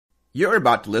You're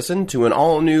about to listen to an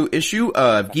all-new issue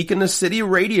of Geek in the City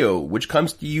Radio, which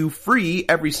comes to you free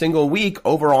every single week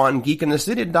over on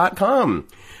geekinthecity.com.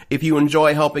 If you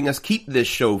enjoy helping us keep this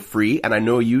show free, and I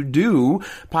know you do,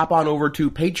 pop on over to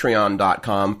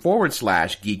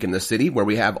patreon.com/Geek in the City, where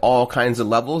we have all kinds of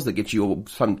levels that get you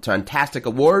some fantastic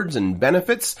awards and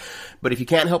benefits. But if you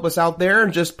can't help us out there,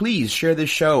 just please share this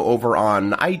show over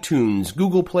on iTunes,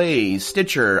 Google Play,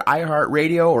 Stitcher,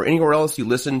 iHeartRadio, or anywhere else you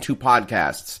listen to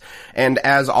podcasts. And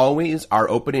as always, our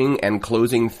opening and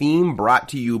closing theme brought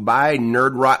to you by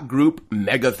nerd rock group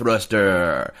Mega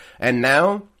Thruster. And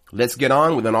now, let's get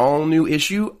on with an all-new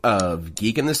issue of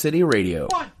Geek in the City Radio.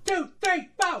 1, 2, 3,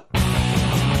 4!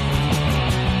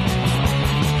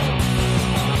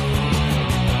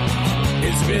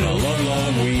 It's been a long,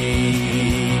 long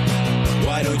week.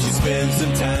 Why don't you spend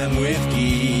some time with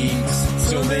geeks?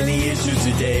 So many issues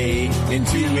a day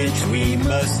into which we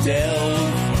must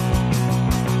delve.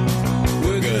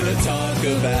 We're gonna talk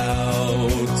about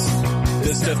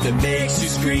the stuff that makes you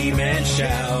scream and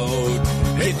shout.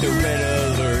 Hit the red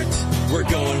alert, we're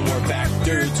going War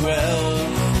Factor 12.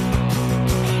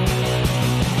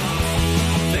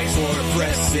 Thanks for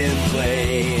pressing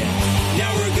play.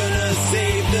 Now we're gonna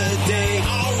save the day,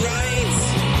 alright.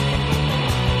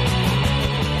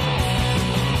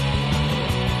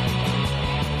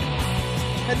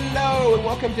 Hello, and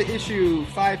welcome to issue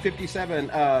 557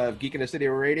 of Geek in the City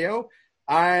Radio.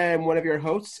 I'm one of your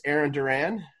hosts, Aaron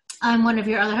Duran. I'm one of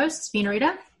your other hosts,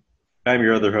 Rita. I'm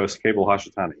your other host, Cable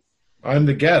Hashitani. I'm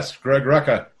the guest, Greg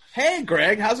Rucka. Hey,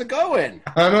 Greg, how's it going?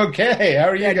 I'm okay. How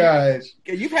are you guys?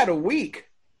 You've had a week.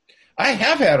 I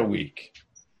have had a week.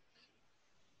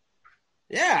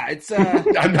 Yeah, it's...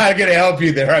 I'm not going to help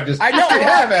you there. I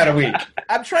have had a week.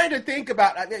 I'm trying to think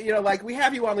about, like we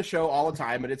have you on the show all the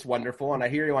time, and it's wonderful, and I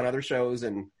hear you on other shows,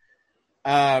 and...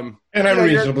 I'm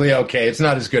reasonably okay. It's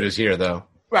not as good as here, though.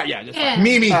 Right, yeah. Just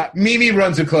Mimi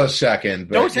runs a close second.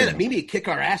 But, don't say that. Mimi kick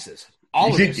our asses.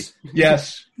 All of us.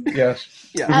 Yes. Yeah.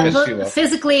 Both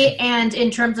physically and in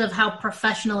terms of how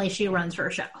professionally she runs her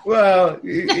show. Well,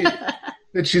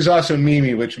 she's also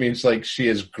Mimi, which means like she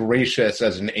is gracious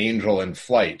as an angel in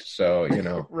flight. So,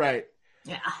 Right.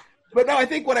 Yeah. But no, I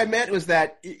think what I meant was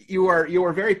that you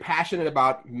are very passionate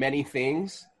about many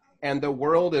things, and the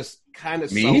world is kind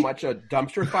of so much a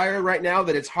dumpster fire right now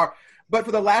that it's hard. But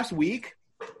for the last week,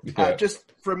 just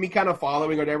from me kind of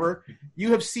following or whatever,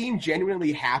 you have seemed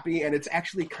genuinely happy, and it's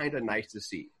actually kind of nice to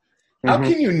see. How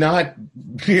can you not?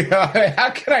 How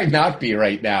can I not be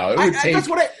right now? That's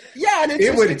what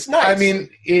it's nice. I mean,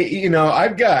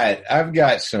 I've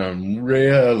got some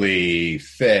really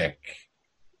thick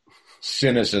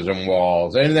cynicism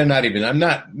walls, and they're not even. I'm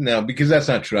not because that's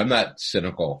not true. I'm not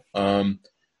cynical.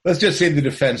 Let's just say the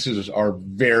defenses are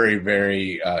very,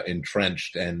 very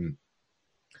entrenched and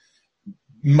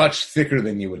much thicker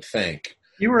than you would think.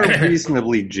 You were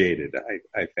reasonably jaded,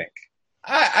 I think.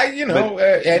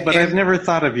 But I've never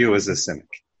thought of you as a cynic.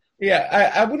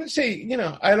 Yeah, I wouldn't say,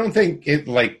 I don't think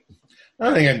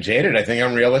I'm jaded. I think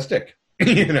I'm realistic,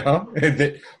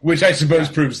 which I suppose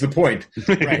proves the point.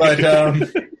 Right.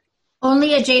 But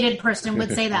only a jaded person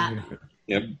would say that.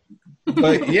 Yep.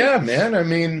 But yeah, man, I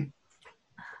mean,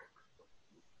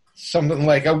 something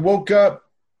like I woke up,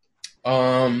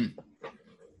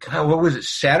 what was it,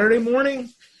 Saturday morning?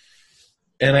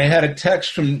 And I had a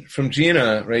text from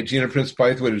Gina, right? Gina Prince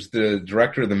Bythewood, who's the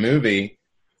director of the movie.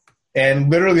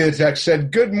 And literally the text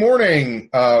said, "Good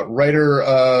morning, writer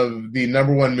of the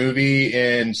 #1 movie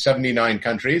in 79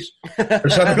 countries," or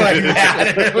something like that.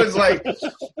 And it was like,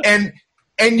 and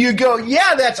you go,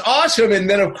 yeah, that's awesome. And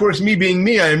then, of course, me being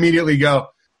me, I immediately go,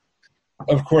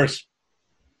 of course,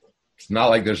 it's not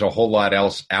like there's a whole lot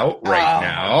else out right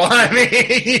now. I mean,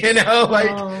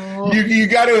 you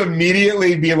got to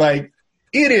immediately be like,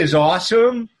 it is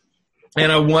awesome,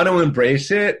 and I want to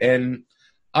embrace it, and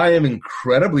I am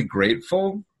incredibly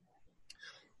grateful.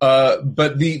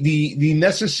 But the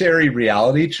necessary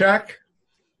reality check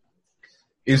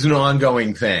is an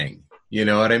ongoing thing. You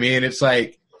know what I mean? It's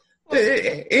like,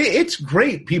 it's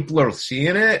great. People are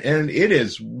seeing it, and it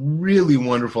is really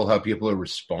wonderful how people are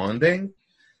responding.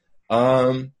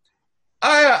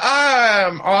 I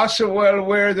am also well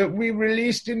aware that we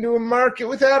released into a market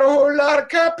without a whole lot of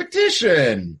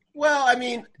competition. Well, I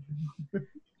mean,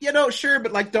 sure,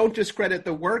 but don't discredit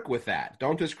the work with that.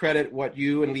 Don't discredit what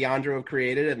you and Leandro have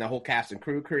created and the whole cast and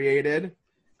crew created.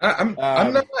 I'm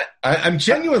not. I'm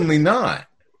genuinely not.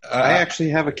 I actually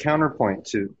have a counterpoint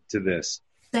to this.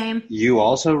 Same. You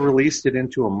also released it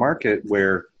into a market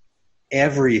where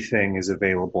everything is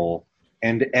available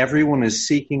and everyone is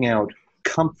seeking out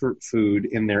comfort food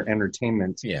in their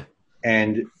entertainment. Yeah.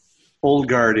 And Old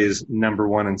Guard is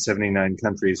 #1 in 79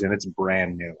 countries, and it's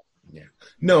brand new. Yeah.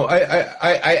 No,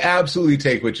 I absolutely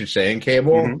take what you're saying,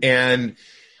 Cable, and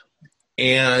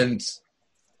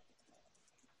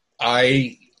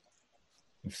I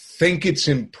think it's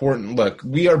important. Look,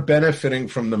 we are benefiting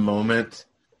from the moment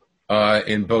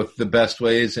in both the best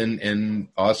ways and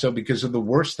also because of the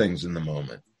worst things in the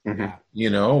moment. You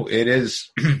know, it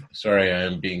is. Sorry, I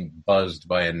am being buzzed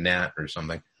by a gnat or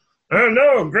something. Oh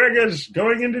no, Greg is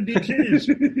going into DTs.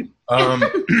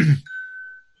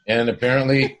 And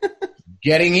apparently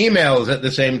getting emails at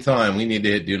the same time. We need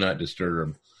to hit do not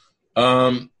disturb.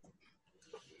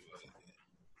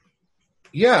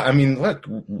 Yeah, I mean, look,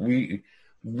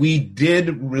 we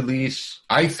did release.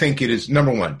 I think it is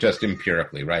 #1, just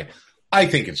empirically, right? I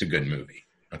think it's a good movie.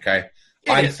 Okay,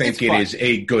 I think it is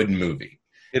a good movie.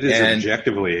 It is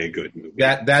objectively a good movie.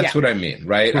 That's what I mean,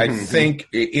 right? I think,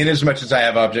 in as much as I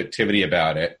have objectivity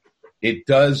about it, it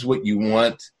does what you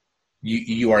want.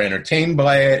 You are entertained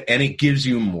by it, and it gives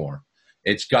you more.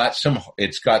 It's got some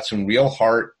real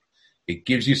heart. It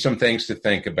gives you some things to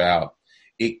think about.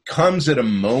 It comes at a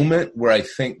moment where I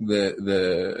think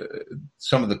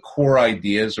some of the core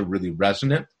ideas are really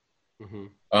resonant.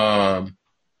 And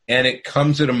it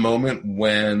comes at a moment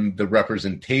when the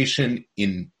representation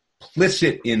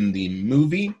implicit in the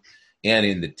movie and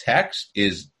in the text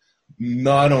is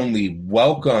not only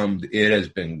welcomed, it has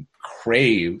been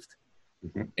craved,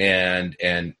 and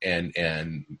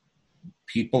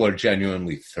people are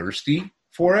genuinely thirsty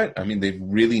for it. I mean, they've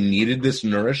really needed this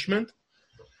nourishment.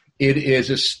 It is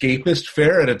escapist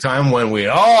fare at a time when we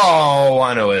all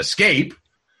want to escape.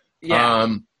 Yeah,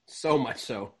 so much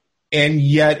so. And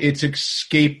yet its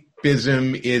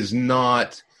escapism is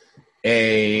not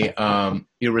a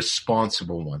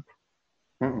irresponsible one.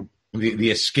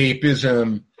 The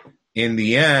escapism in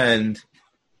the end,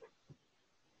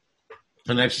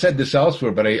 and I've said this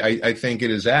elsewhere, but I think it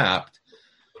is apt.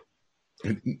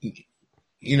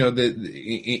 You know,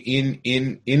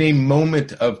 in a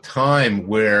moment of time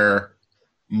where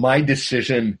my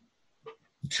decision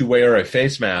to wear a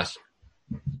face mask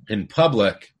in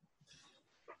public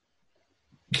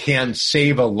can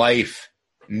save a life,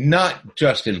 not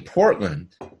just in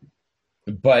Portland,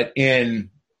 but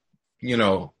in,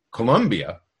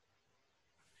 Colombia,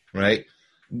 right?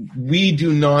 We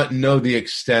do not know the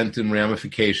extent and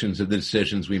ramifications of the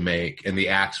decisions we make and the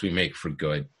acts we make for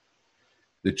good.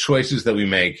 The choices that we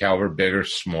make, however big or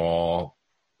small,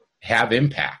 have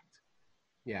impact.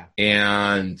 Yeah.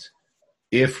 And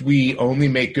if we only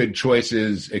make good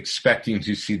choices expecting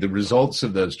to see the results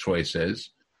of those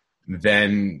choices,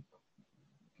 then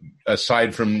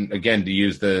aside from, again, to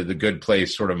use the good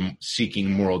place sort of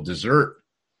seeking moral dessert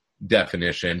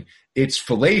definition, it's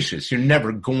fallacious. You're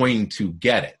never going to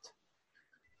get it.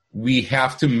 We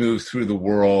have to move through the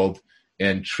world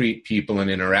and treat people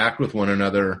and interact with one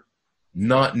another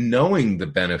not knowing the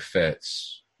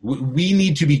benefits. We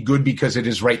need to be good because it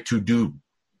is right to do.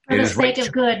 For the sake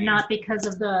of good, not because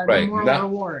of the moral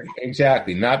reward.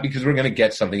 Exactly. Not because we're going to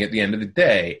get something at the end of the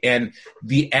day. And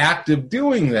the act of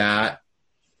doing that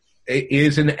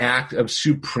is an act of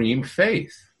supreme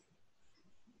faith.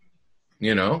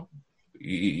 It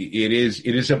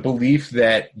is a belief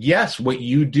that, yes, what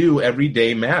you do every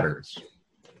day matters.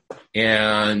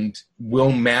 And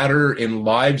will matter in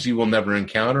lives you will never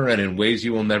encounter and in ways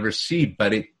you will never see,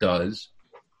 but it does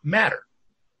matter.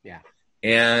 Yeah.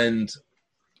 And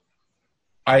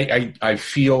I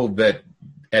feel that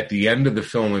at the end of the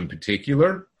film in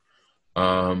particular,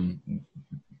 that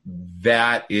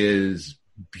is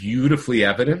beautifully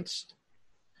evidenced.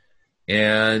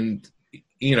 And,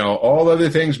 all other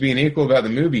things being equal about the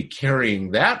movie,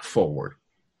 carrying that forward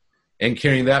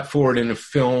in a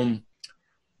film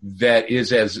that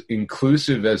is as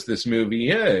inclusive as this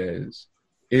movie is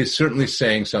certainly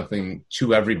saying something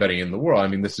to everybody in the world. I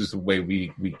mean, this is the way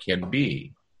we can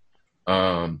be.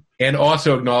 And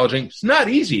also acknowledging it's not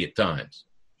easy at times.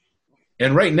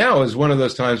 And right now is one of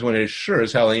those times when it sure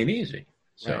as hell ain't easy.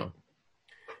 So,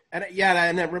 right.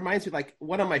 And that reminds me, like,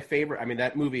 one of my favorite,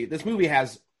 this movie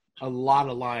has a lot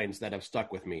of lines that have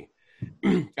stuck with me.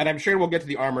 And I'm sure we'll get to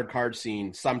the armored car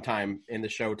scene sometime in the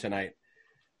show tonight.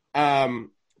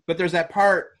 But there's that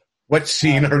part. What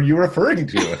scene are you referring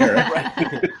to, Eric?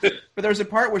 Right. But there's a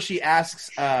part where she asks,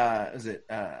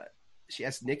 she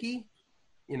asks Nikki,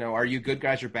 are you good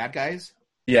guys or bad guys?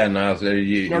 Yeah, Niles.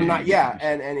 No, not yeah.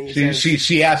 And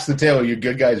she asks the tailor, "You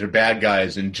good guys or bad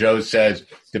guys?" And Joe says,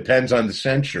 "Depends on the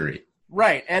century."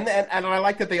 Right, and I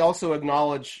like that they also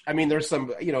acknowledge. I mean, there's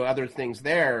some other things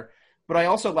there, but I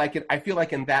also like it. I feel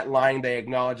like in that line they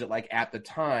acknowledge it. Like at the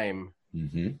time,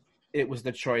 it was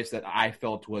the choice that I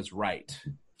felt was right.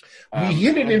 We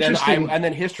hit an interesting... and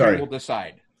then history will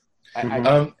decide.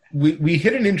 We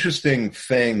hit an interesting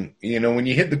thing. When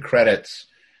you hit the credits,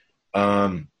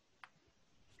 I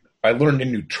learned a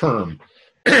new term.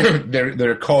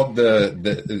 They're called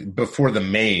the before the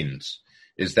mains,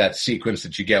 is that sequence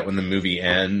that you get when the movie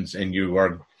ends and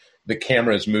the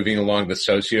camera is moving along the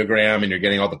sociogram and you're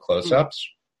getting all the close-ups.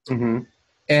 Mm-hmm.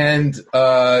 And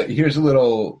here's a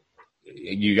little,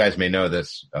 you guys may know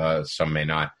this, some may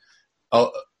not.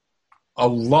 A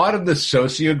lot of the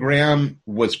sociogram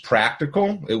was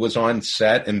practical. It was on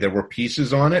set and there were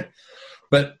pieces on it.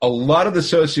 But a lot of the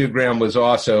sociogram was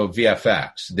also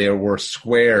VFX. There were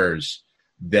squares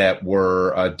that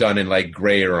were done in like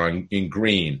gray or in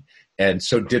green. And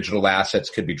so digital assets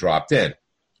could be dropped in,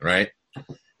 right?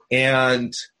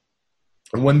 And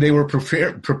when they were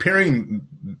preparing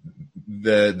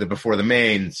the Before the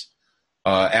Mains,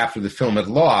 after the film had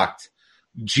locked,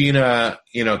 Gina,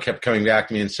 kept coming back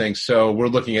to me and saying, so we're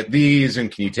looking at these,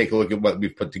 and can you take a look at what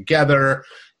we've put together?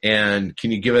 And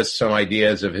can you give us some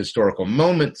ideas of historical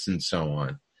moments and so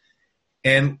on?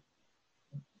 And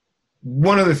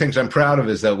one of the things I'm proud of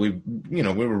is that we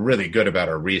were really good about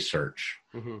our research.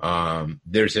 Mm-hmm.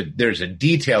 There's a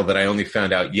detail that I only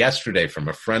found out yesterday from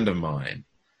a friend of mine,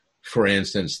 for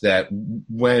instance, that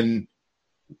when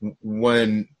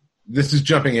this is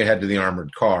jumping ahead to the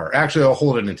armored car. Actually, I'll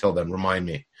hold it until then. Remind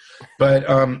me. But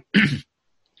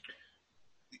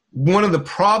one of the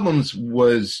problems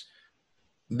was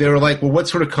they were like, well,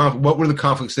 what were the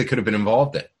conflicts they could have been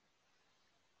involved in?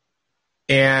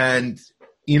 And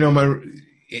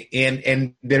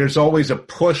and there's always a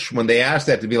push when they ask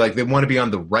that to be like, they want to be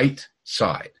on the right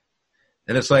side.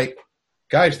 And it's like,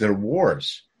 guys, they're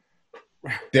wars.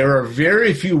 There are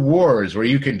very few wars where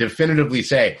you can definitively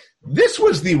say, this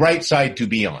was the right side to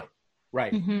be on.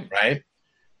 Right. Mm-hmm. Right.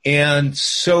 And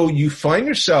so you find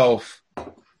yourself,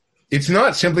 it's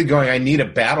not simply going, I need a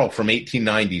battle from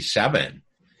 1897.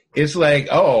 It's like,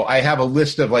 oh, I have a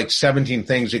list of like 17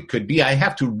 things it could be. I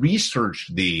have to research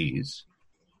these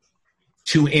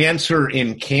to answer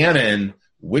in canon,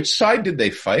 which side did they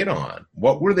fight on?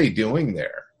 What were they doing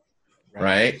there?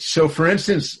 Right. So for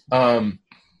instance,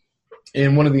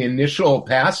 in one of the initial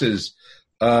passes,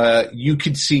 you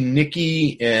could see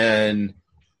Nikki and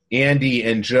Andy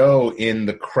and Joe in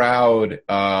the crowd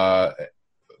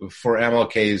for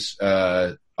MLK's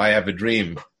I Have a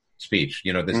Dream speech,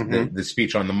 the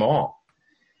speech on the mall.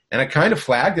 And I kind of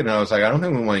flagged it, and I was like, I don't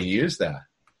think we want to use that.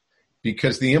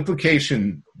 Because the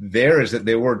implication there is that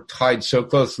they were tied so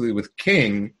closely with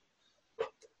King,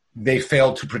 they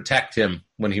failed to protect him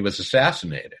when he was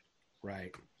assassinated.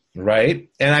 Right. Right?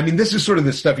 And I mean, this is sort of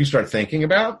the stuff you start thinking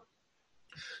about.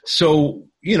 So,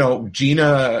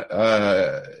 Gina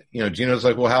was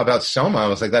like, well, how about Selma? I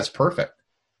was like, that's perfect.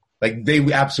 Like,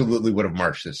 they absolutely would have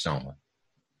marched as Selma.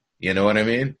 You know what I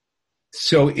mean?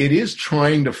 So it is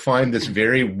trying to find this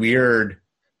very weird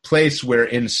place where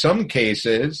in some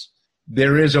cases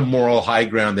there is a moral high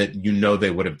ground that they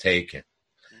would have taken.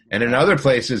 And in other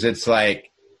places it's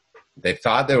like they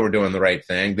thought they were doing the right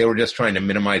thing. They were just trying to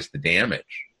minimize the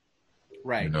damage.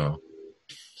 Right.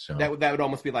 So that would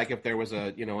almost be like if there was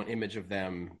an image of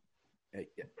them,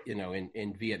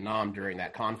 in Vietnam during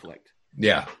that conflict.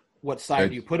 Yeah. What side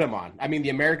do you put them on? I mean,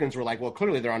 the Americans were like, well,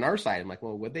 clearly they're on our side. I'm like,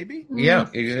 well, would they be? Yeah.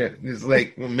 It's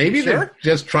like, well, maybe they're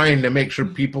just trying to make sure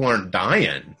people aren't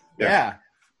dying. Yeah.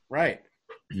 Right.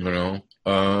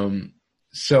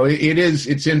 So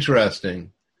it's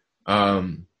interesting.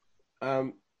 Yeah.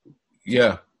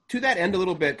 To that end a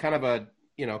little bit, kind of a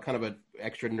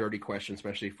extra nerdy question,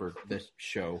 especially for this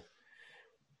show.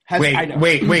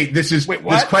 Wait. This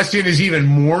question is even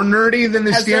more nerdy than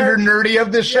the standard nerdy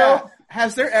of this show?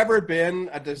 Has there ever been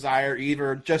a desire,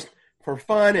 either just for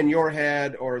fun in your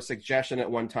head or a suggestion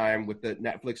at one time with the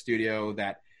Netflix studio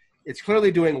that it's clearly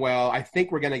doing well? I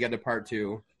think we're going to get a part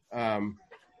 2.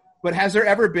 But has there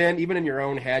ever been, even in your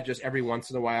own head, just every once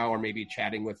in a while, or maybe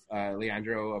chatting with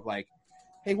Leandro of like,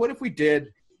 hey, what if we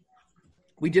did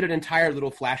an entire little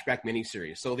flashback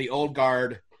miniseries? So the old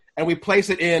guard, and we place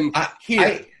it in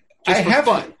here just for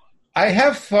fun. I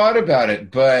have thought about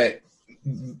it, but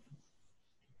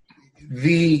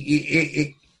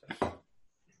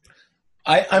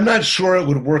I'm not sure it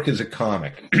would work as a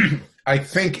comic. I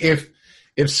think if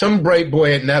some bright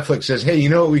boy at Netflix says, hey,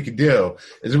 what we could do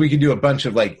is we could do a bunch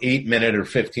of like 8-minute or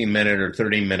 15-minute or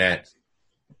 30-minute,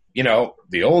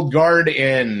 the old guard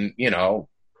in,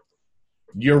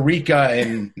 Eureka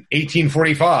in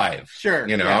 1845. Sure.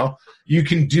 You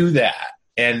can do that.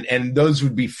 And those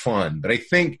would be fun. But I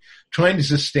think trying to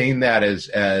sustain that as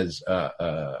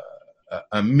a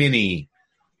mini,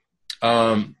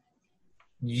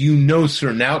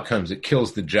 certain outcomes, it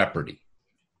kills the jeopardy.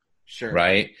 Sure.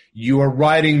 Right? You are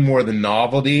riding more the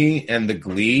novelty and the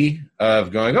glee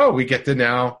of going, oh, we get to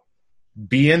now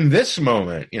be in this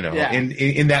moment,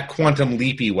 in that quantum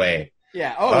leapy way.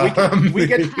 Yeah. Oh, we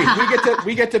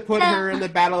get to put her in the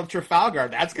Battle of Trafalgar.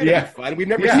 That's going to be fun. We've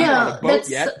never seen her on a boat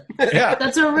yet.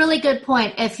 That's a really good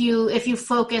point. If you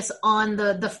focus on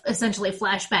the essentially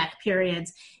flashback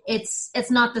periods,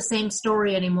 it's not the same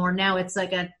story anymore. Now it's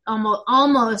like a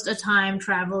almost a time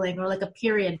traveling or like a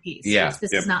period piece. Yeah. Which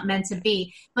this is not meant to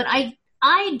be. But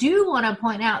I do want to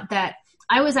point out that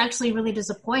I was actually really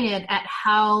disappointed at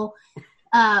how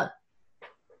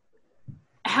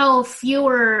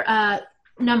fewer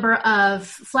number of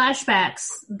flashbacks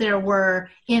there were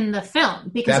in the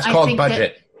film, because that's I called think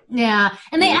budget.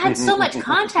 And they add so much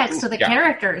context to the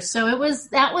characters, so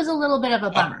that was a little bit of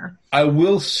a bummer. I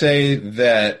will say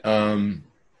that, and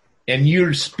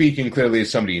you're speaking clearly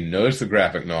as somebody who knows the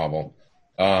graphic novel.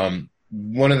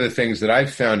 One of the things that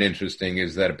I've found interesting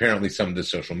is that apparently some of the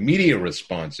social media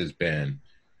response has been,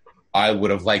 I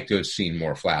would have liked to have seen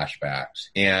more flashbacks.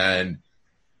 And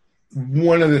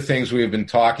one of the things we have been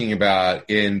talking about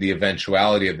in the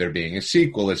eventuality of there being a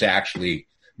sequel is actually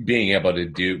being able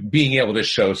to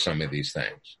show some of these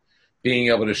things, being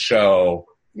able to show,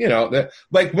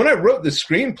 like when I wrote the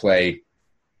screenplay,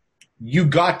 you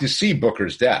got to see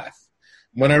Booker's death.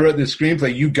 When I wrote the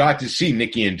screenplay, you got to see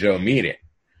Nikki and Joe meeting.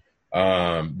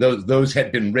 Those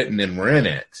had been written and were in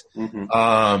it.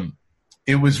 Mm-hmm.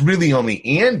 It was really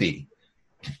only Andy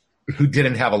who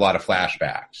didn't have a lot of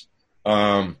flashbacks.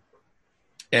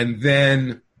 And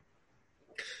then,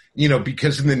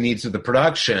 because of the needs of the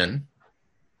production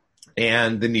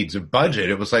and the needs of budget,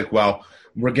 it was like, well,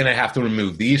 we're going to have to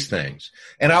remove these things.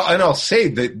 And I'll say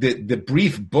that the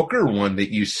brief Booker one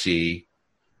that you see,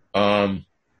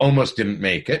 almost didn't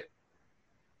make it.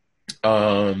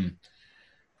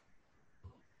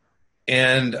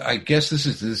 And I guess this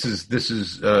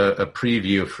is a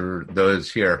preview for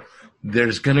those here.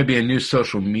 There's going to be a new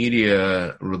social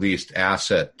media released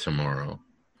asset tomorrow.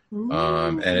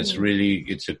 And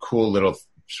it's a cool little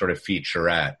sort of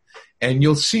featurette. And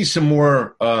you'll see some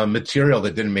more material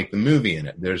that didn't make the movie in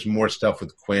it. There's more stuff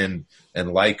with Quinn and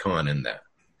Lycon in that.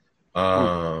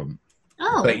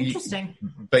 Interesting.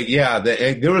 But yeah,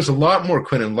 there was a lot more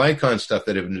Quinn and Lycon stuff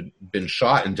that had been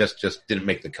shot and just didn't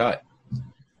make the cut.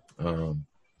 I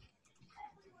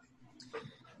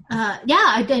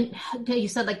didn't. You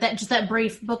said like that, just that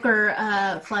brief Booker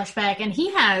flashback, and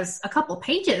he has a couple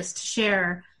pages to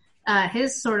share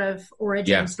his sort of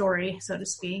origin story, so to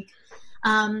speak.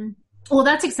 Well,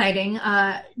 that's exciting.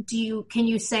 Can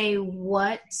you say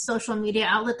what social media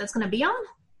outlet that's going to be on?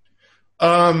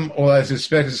 Well, I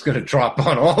suspect it's going to drop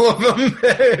on all of them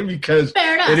because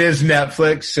it is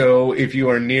Netflix. So if you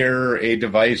are near a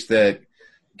device that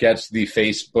gets the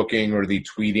Facebooking or the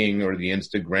tweeting or the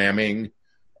Instagramming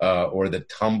or the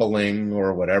tumbling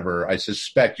or whatever, I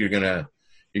suspect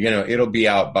it'll be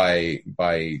out by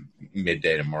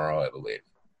midday tomorrow, I believe.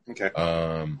 Okay.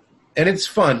 And it's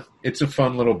fun. It's a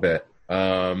fun little bit.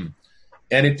 And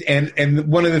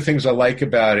one of the things I like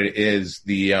about it is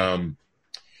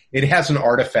it has an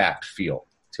artifact feel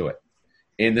to it,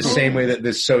 in the same way that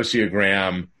this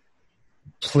sociogram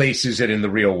places it in the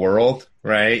real world,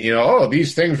 right?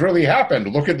 These things really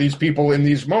happened. Look at these people in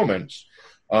these moments.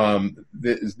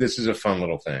 This is a fun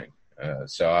little thing.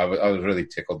 So I was really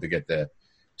tickled to get to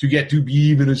be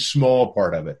even a small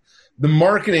part of it. The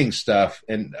marketing stuff,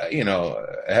 and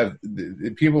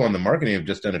the people on the marketing have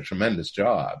just done a tremendous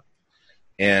job,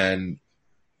 and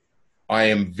I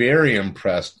am very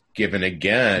impressed. Given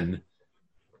again,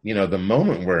 the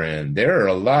moment we're in, there are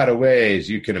a lot of ways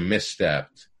you could have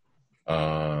misstepped,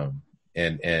 and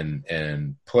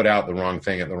put out the wrong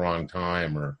thing at the wrong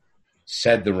time, or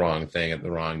said the wrong thing at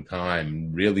the wrong time,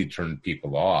 and really turned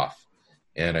people off.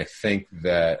 And I think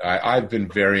that I've been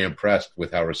very impressed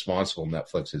with how responsible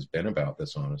Netflix has been about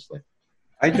this, honestly.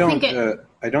 I don't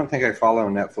think I follow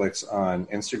Netflix on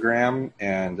Instagram,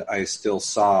 and I still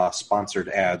saw sponsored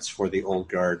ads for the old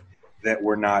guard that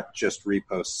were not just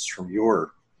reposts from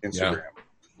your Instagram.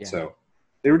 Yeah. So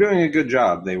they were doing a good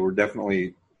job. They were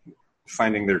definitely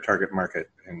finding their target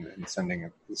market and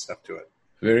sending the stuff to it.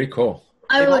 Very cool.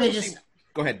 I would have just...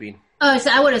 Go ahead, Bean. Oh,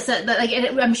 so I would have said that.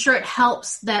 I'm sure it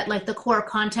helps that the core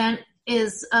content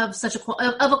is of such a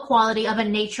quality, of a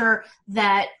nature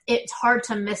that it's hard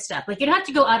to misstep. You'd have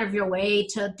to go out of your way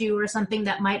to do or something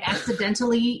that might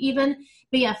accidentally even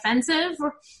be offensive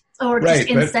or just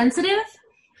insensitive.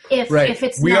 if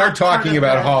it's we not are talking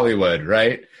about Hollywood,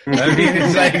 right? I mean,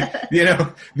 it's like, you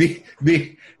know,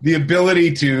 the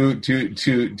ability to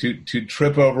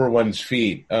trip over one's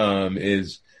feet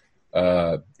is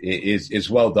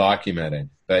well documented.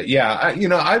 But yeah,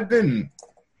 I've been,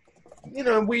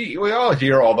 we all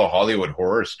hear all the Hollywood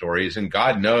horror stories, and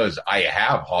God knows I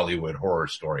have Hollywood horror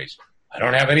stories. I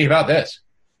don't have any about this.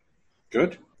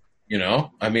 Good.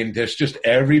 I mean, there's just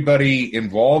everybody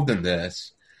involved in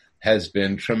this has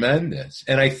been tremendous.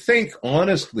 And I think,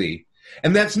 honestly,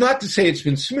 and that's not to say it's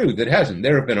been smooth. It hasn't.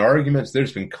 There have been arguments.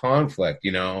 There's been conflict,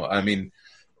 I mean,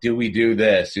 do we do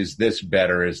this? Is this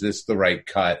better? Is this the right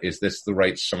cut? Is this the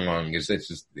right song? Is this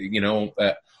just,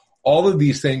 all of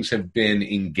these things have been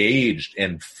engaged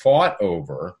and fought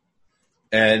over.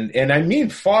 And I mean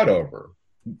fought over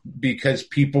because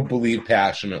people believe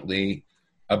passionately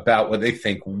about what they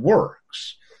think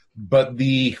works. But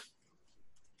the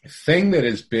thing that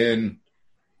has been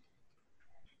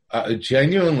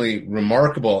genuinely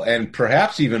remarkable, and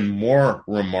perhaps even more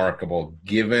remarkable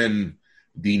given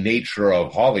the nature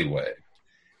of Hollywood,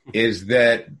 is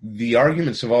that the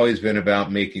arguments have always been about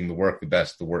making the work the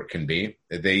best the work can be.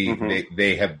 They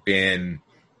have been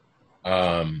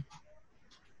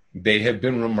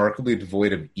remarkably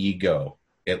devoid of ego,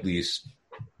 at least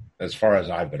as far as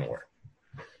I've been aware.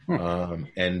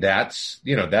 And that's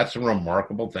a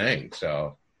remarkable thing.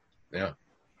 So, yeah.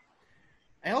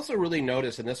 I also really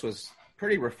noticed, and this was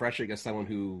pretty refreshing as someone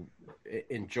who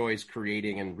enjoys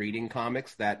creating and reading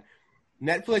comics, that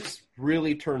Netflix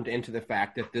really turned into the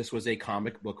fact that this was a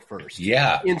comic book first.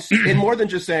 Yeah. In more than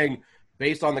just saying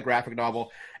based on the graphic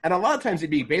novel. And a lot of times it'd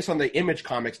be based on the Image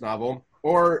Comics novel,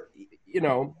 or,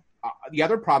 the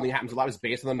other problem that happens a lot is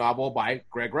based on the novel by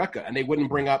Greg Rucka, and they wouldn't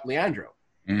bring up Leandro.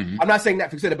 Mm-hmm. I'm not saying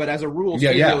Netflix did it, but as a rule,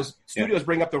 studios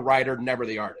bring up the writer, never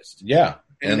the artist. Yeah.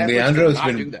 And Leandro's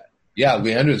do that. Yeah,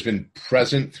 Leandro's been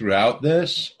present throughout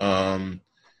this.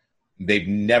 They've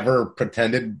never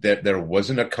pretended that there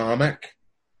wasn't a comic.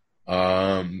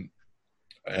 And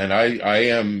I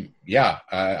am,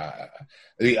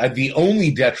 the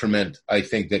only detriment I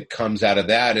think that comes out of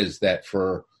that is that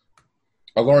for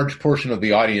a large portion of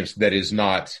the audience that is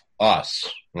not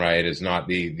us, right, is not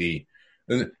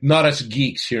not us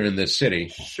geeks here in this city.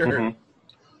 Sure.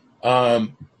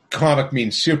 Comic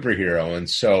means superhero, and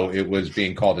so it was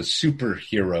being called a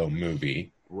superhero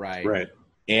movie. Right.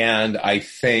 And I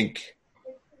think,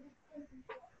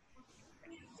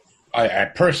 I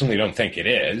personally don't think it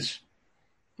is.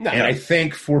 No. And I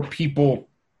think for people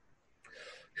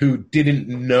who didn't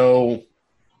know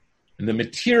the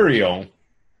material,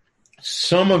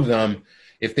 some of them,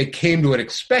 if they came to it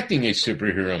expecting a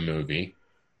superhero movie,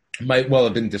 might well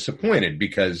have been disappointed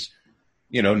because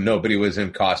nobody was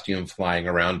in costume flying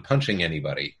around punching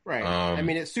anybody. Right. I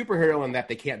mean, it's superhero in that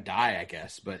they can't die, I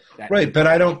guess. But but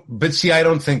I don't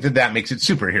think that makes it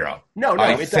superhero. No, it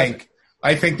doesn't.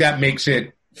 I think that makes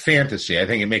it fantasy. I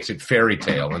think it makes it fairy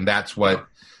tale, and that's what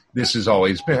this has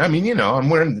always been. I mean, I'm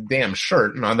wearing the damn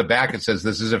shirt, and on the back it says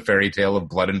this is a fairy tale of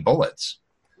blood and bullets.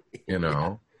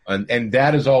 And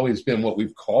that has always been what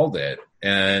we've called it.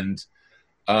 And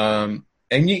I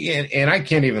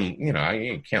can't even,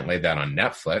 I can't lay that on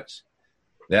Netflix.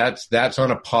 That's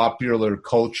on a popular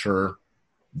culture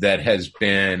that has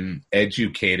been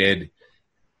educated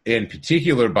in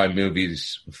particular by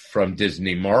movies from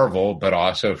Disney Marvel, but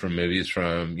also from movies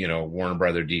from, Warner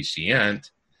Brother DCent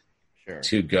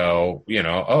to go,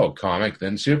 comic,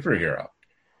 then superhero.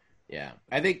 Yeah.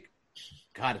 I think,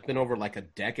 God, it's been over like a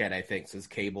decade, I think, since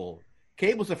Cable.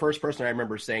 Cable's the first person I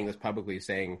remember saying this publicly,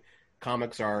 saying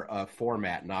comics are a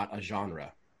format, not a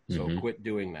genre. So quit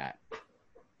doing that.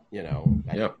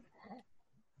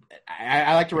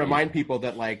 I like to remind people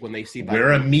that, like, when they see...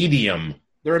 We're a medium.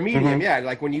 They're a medium, yeah.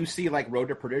 Like, when you see, like, Road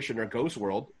to Perdition or Ghost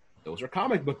World, those are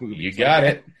comic book movies. You got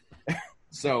it.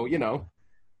 So,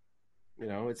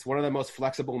 it's one of the most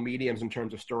flexible mediums in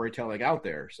terms of storytelling out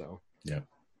there. So, that's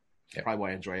probably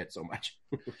why I enjoy it so much.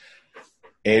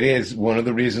 It is one of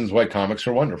the reasons why comics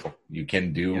are wonderful. You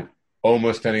can do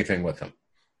almost anything with them.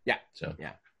 Yeah. So,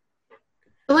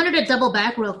 I wanted to double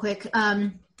back real quick.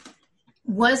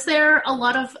 Was there a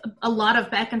lot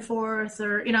of back and forth,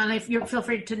 or and if you feel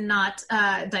free to not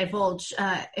divulge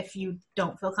if you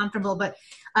don't feel comfortable, but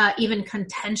even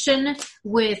contention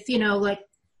with like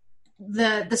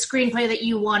the screenplay that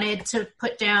you wanted to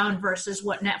put down versus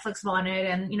what Netflix wanted,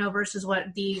 and versus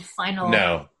what the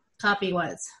final copy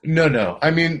was? No.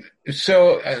 I mean,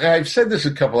 so I've said this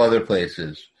a couple other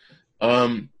places.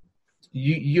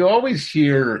 You always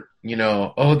hear,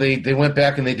 they went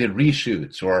back and they did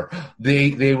reshoots, or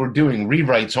they were doing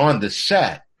rewrites on the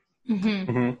set.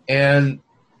 Mm-hmm. And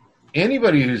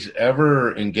anybody who's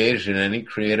ever engaged in any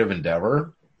creative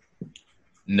endeavor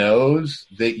knows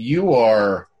that you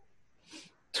are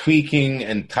tweaking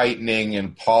and tightening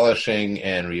and polishing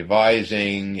and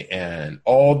revising and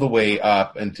all the way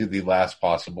up into the last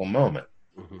possible moment.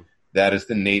 Mm-hmm. That is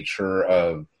the nature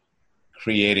of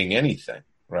creating anything,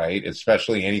 right?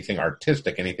 Especially anything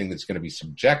artistic, anything that's going to be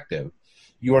subjective.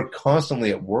 You are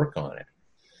constantly at work on it.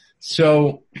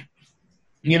 So,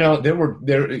 you know, there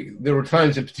were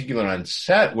times in particular on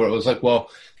set where it was like,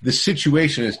 well, the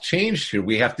situation has changed here.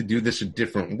 We have to do this a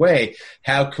different way.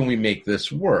 How can we make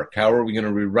this work? How are we going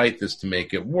to rewrite this to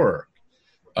make it work?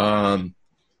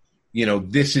 You know,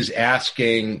 this is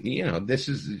asking, you know, this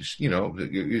is, you know,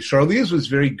 Charlize was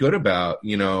very good about,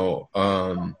 you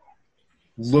know,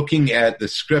 looking at the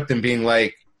script and being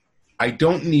like, I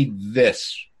don't need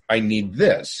this. I need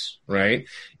this, right?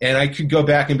 And I could go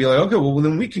back and be like, okay, well,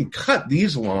 then we can cut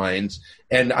these lines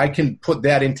and I can put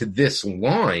that into this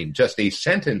line, just a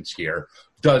sentence here.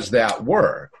 Does that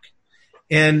work?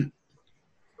 And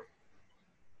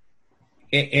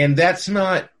that's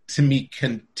not, to me,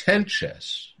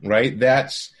 contentious, right?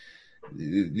 That's,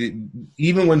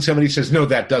 even when somebody says, no,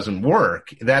 that doesn't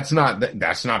work, that's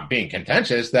not being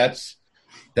contentious. That's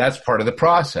part of the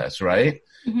process, right?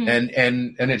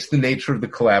 Mm-hmm. And it's the nature of the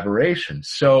collaboration.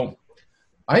 So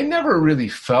I never really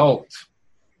felt,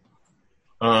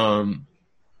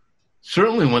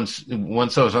 certainly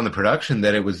once I was on the production,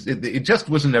 that it just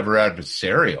wasn't ever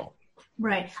adversarial.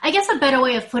 Right. I guess a better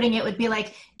way of putting it would be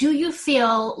like, do you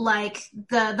feel like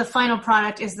the final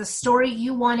product is the story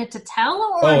you wanted to tell,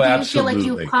 or do you feel like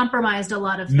you've compromised a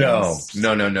lot of things?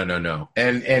 No.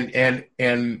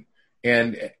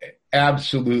 And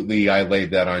absolutely, I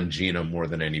laid that on Gina more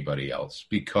than anybody else,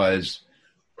 because,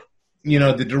 you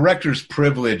know, the director's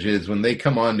privilege is when they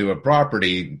come onto a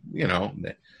property, you know,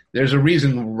 there's a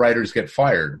reason writers get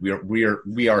fired.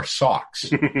 We are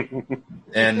socks.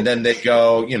 And then they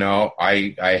go, you know,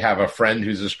 I have a friend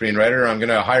who's a screenwriter. I'm going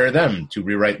to hire them to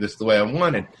rewrite this the way I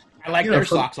want it. I like their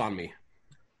socks on me.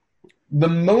 The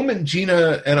moment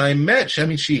Gina and I met, I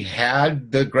mean, she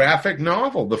had the graphic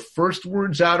novel. The first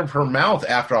words out of her mouth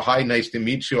after, hi, nice to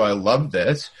meet you, I love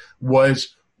this,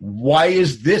 was, why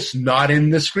is this not in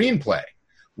the screenplay?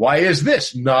 Why is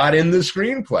this not in the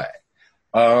screenplay?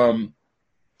 And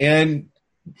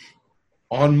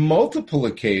on multiple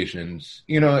occasions,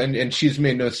 you know, and she's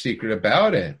made no secret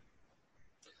about it,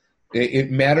 it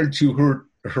mattered to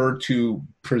her to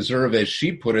preserve, as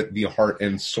she put it, the heart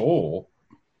and soul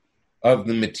of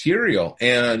the material.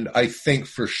 And I think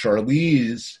for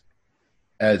Charlize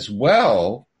as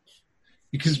well,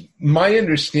 because my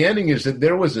understanding is that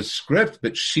there was a script,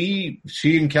 but she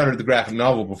encountered the graphic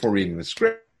novel before reading the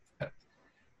script.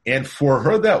 And for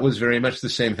her, that was very much the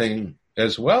same thing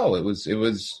as well. It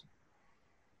was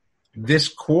this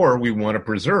core we want to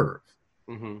preserve.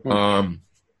 Mm-hmm.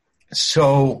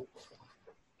 So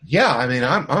yeah, I mean,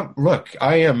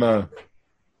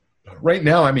 right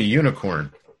now I'm a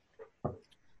unicorn.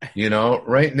 You know,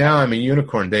 right now I'm a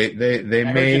unicorn. They I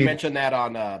made. Heard you mention that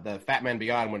on the Fat Man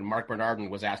Beyond when Mark Bernardin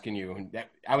was asking you.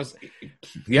 I was.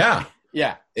 Yeah.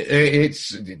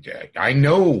 It's. I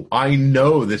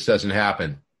know this doesn't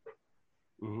happen.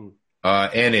 Mm-hmm.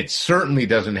 And it certainly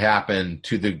doesn't happen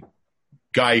to the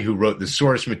guy who wrote the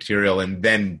source material and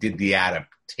then did the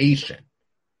adaptation.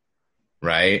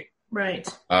 Right. Right.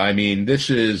 I mean,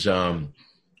 this is.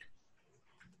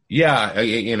 Yeah,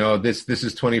 you know, this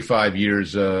is 25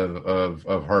 years of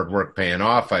hard work paying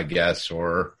off, I guess,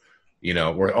 or, you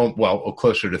know, we're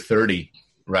closer to 30,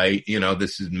 right? You know,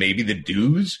 this is maybe the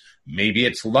dues, maybe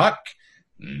it's luck,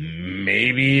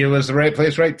 maybe it was the right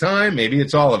place, right time, maybe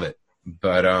it's all of it.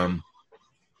 But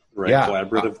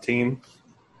collaborative team.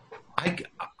 It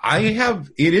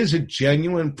is a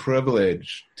genuine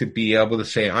privilege to be able to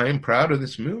say I am proud of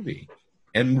this movie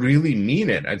and really mean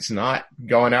it. It's not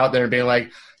going out there and being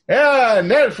like, yeah,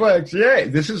 Netflix, yay.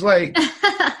 This is like,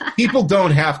 people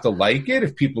don't have to like it.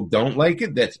 If people don't like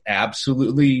it, that's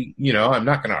absolutely, you know, I'm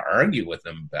not going to argue with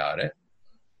them about it.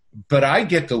 But I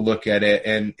get to look at it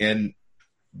and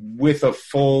with a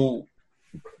full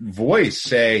voice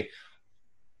say,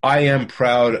 I am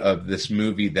proud of this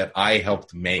movie that I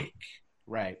helped make.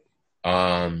 Right.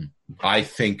 I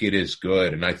think it is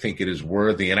good, and I think it is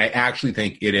worthy, and I actually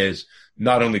think it is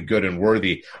not only good and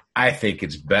worthy, I think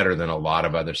it's better than a lot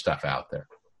of other stuff out there.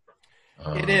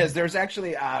 It is. There's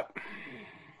actually, I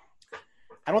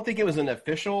don't think it was an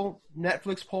official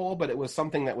Netflix poll, but it was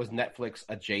something that was Netflix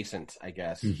adjacent, I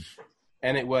guess.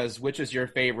 And it was, which is your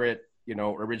favorite, you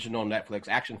know, original Netflix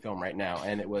action film right now?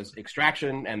 And it was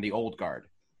Extraction and The Old Guard.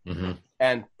 Mm-hmm.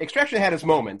 And Extraction had its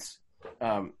moments.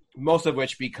 most of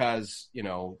which because,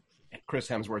 Chris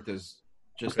Hemsworth is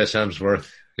just... Chris Hemsworth,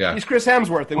 yeah. He's Chris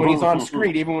Hemsworth, and when he's on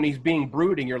screen, even when he's being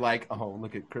brooding, you're like, oh,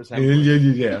 look at Chris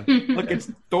Hemsworth. Yeah. Look,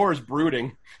 it's Thor's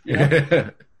brooding.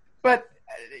 But,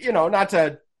 not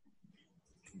to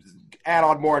add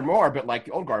on more and more, but like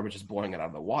the old guard was just blowing it out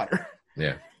of the water.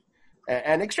 Yeah.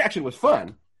 And Extraction was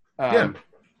fun.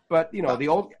 But, the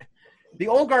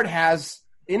old guard has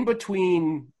in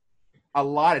between a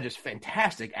lot of just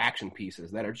fantastic action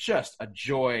pieces that are just a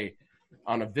joy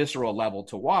on a visceral level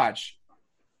to watch.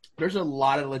 There's a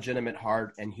lot of legitimate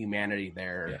heart and humanity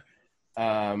there.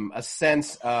 Yeah. A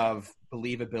sense of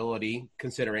believability,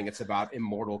 considering it's about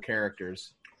immortal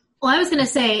characters. Well, I was going to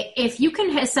say, if you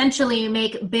can essentially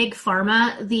make Big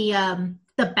Pharma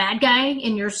the bad guy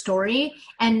in your story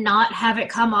and not have it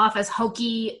come off as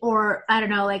hokey or, I don't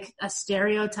know, like a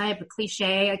stereotype, a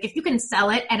cliche, like if you can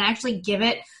sell it and actually give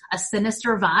it a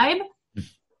sinister vibe,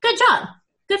 good job.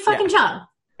 Good fucking job.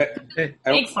 Big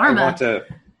Pharma.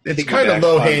 It's kind of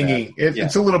low-hanging.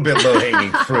 It's a little bit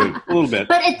low-hanging fruit. A little bit.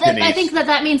 But I think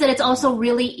that means that it's also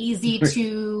really easy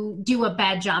to do a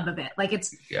bad job of it. Like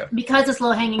because it's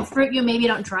low-hanging fruit, you maybe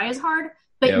don't try as hard.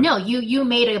 But no, you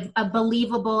made a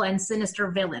believable and sinister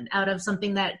villain out of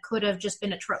something that could have just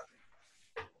been a trope.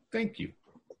 Thank you.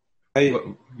 I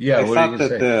thought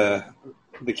that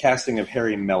the casting of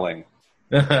Harry Melling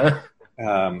as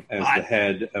the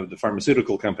head of the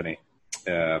pharmaceutical company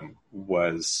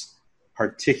was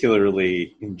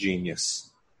particularly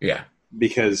ingenious. Yeah,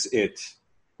 because it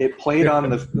played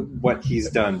on what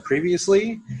he's done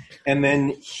previously, and then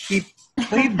he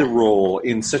played the role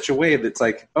in such a way that's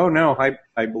like, oh no,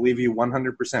 I believe you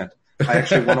 100%. I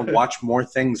actually want to watch more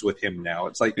things with him now.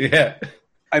 It's like,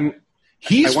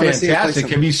 he's fantastic.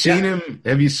 Have you seen him?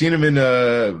 Have you seen him in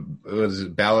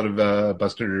Ballad of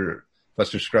Buster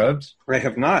Scruggs? I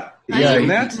have not.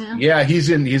 He's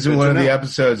in one of the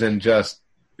episodes and just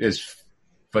is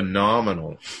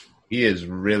phenomenal. He is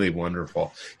really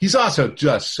wonderful. He's also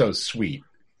just so sweet.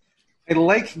 I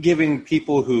like giving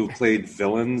people who played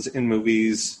villains in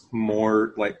movies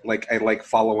more, like I like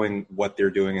following what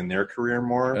they're doing in their career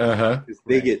more.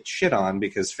 They get shit on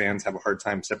because fans have a hard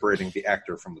time separating the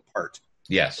actor from the part.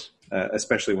 Yes.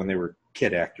 Especially when they were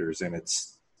kid actors and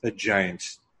it's a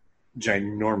ginormous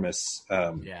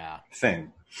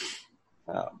thing.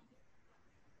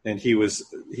 And he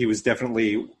was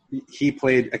definitely, he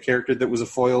played a character that was a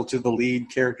foil to the lead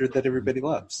character that everybody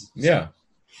loves. Yeah.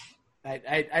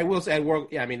 I will say,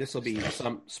 this will be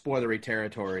some spoilery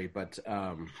territory, but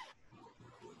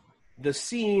the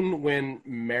scene when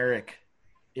Merrick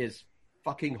is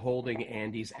fucking holding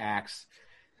Andy's axe.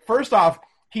 First off,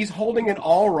 he's holding it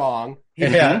all wrong. He's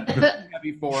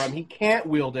heavy for him. He can't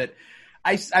wield it.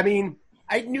 I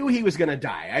knew he was going to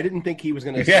die. I didn't think he was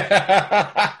going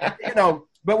to,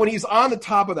 but when he's on the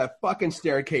top of that fucking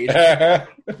staircase, I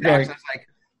was like,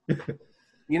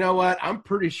 you know what? I'm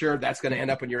pretty sure that's going to end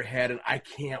up in your head, and I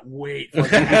can't wait.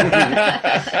 Look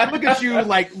at you,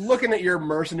 like, looking at your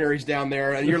mercenaries down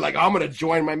there, and you're like, I'm going to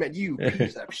join my men. You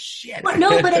piece of shit. But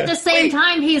no, but at the same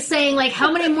time, he's saying, like,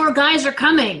 how many more guys are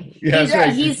coming?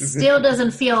 He still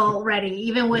doesn't feel ready,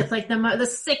 even with, like, the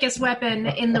sickest weapon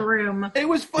in the room. It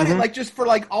was funny, like, just for,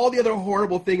 like, all the other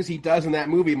horrible things he does in that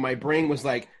movie, my brain was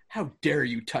like, how dare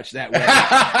you touch that weapon?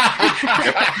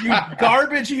 You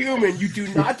garbage human. You do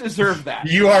not deserve that.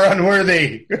 You are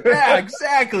unworthy. Yeah,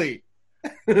 exactly.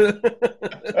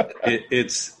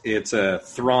 It's a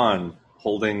Thrawn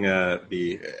holding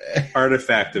the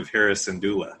artifact of Harrison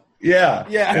Dula. Yeah.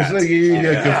 It's like you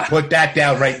can put that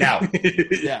down right now.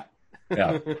 Yeah.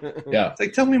 It's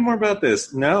like, tell me more about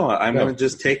this. No, I'm going to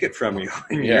just take it from you.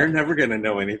 You're never going to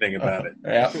know anything about it.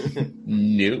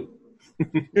 No.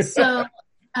 So...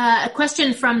 a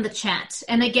question from the chat.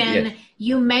 And again,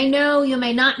 you may know, you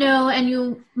may not know, and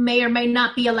you may or may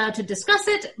not be allowed to discuss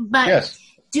it, but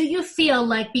do you feel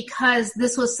like because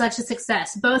this was such a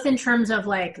success, both in terms of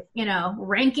like,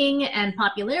 ranking and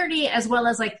popularity, as well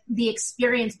as like the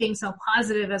experience being so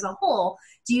positive as a whole,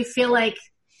 do you feel like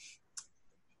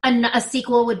a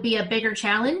sequel would be a bigger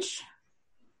challenge?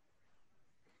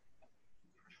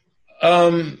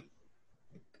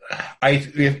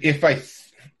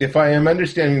 If I am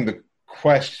understanding the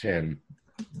question,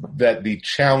 that the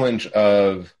challenge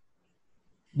of,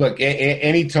 look,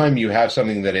 anytime you have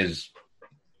something that is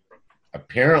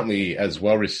apparently as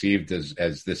well received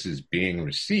as this is being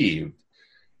received,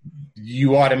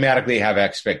 you automatically have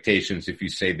expectations if you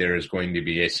say there is going to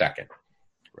be a second.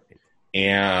 Right.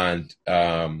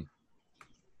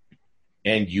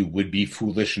 And you would be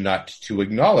foolish not to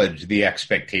acknowledge the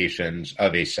expectations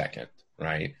of a second,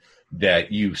 right?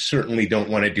 that you certainly don't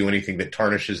want to do anything that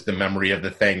tarnishes the memory of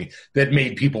the thing that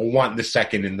made people want the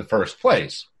second in the first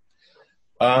place.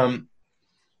 Where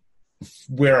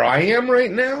I am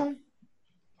right now,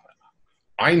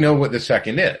 I know what the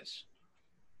second is.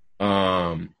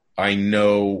 I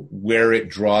know where it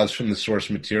draws from the source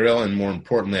material, and more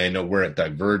importantly, I know where it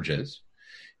diverges.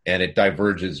 And it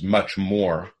diverges much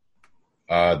more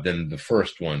than the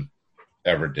first one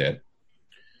ever did.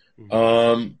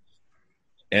 And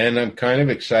I'm kind of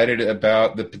excited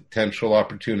about the potential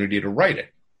opportunity to write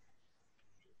it.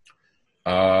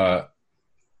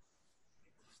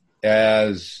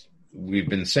 As we've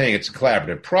been saying, it's a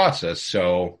collaborative process,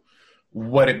 so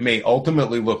what it may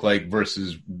ultimately look like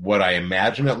versus what I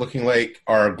imagine it looking like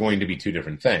are going to be two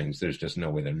different things. There's just no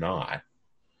way they're not.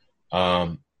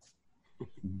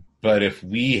 But if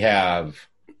we have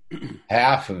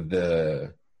half of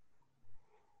the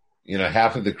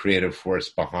creative force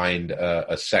behind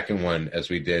a second one as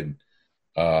we did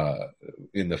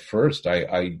in the first,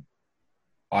 I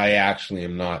actually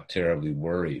am not terribly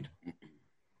worried.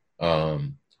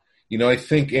 I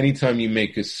think anytime you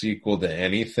make a sequel to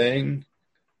anything,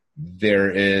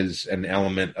 there is an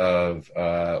element of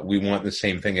we want the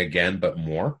same thing again, but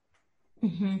more.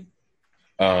 Mm-hmm.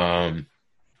 And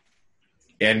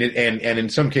in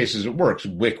some cases it works.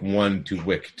 Wick 1 to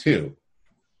Wick 2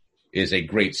 is a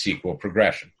great sequel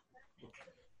progression.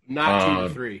 Not 2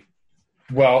 to 3.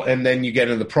 Well, and then you get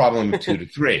into the problem of 2 to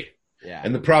 3. Yeah.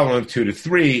 And the problem of 2 to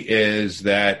 3 is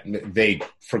that they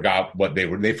forgot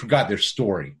they forgot their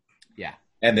story. Yeah.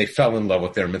 And they fell in love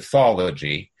with their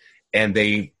mythology. And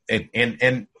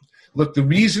and look, the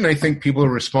reason I think people are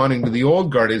responding to the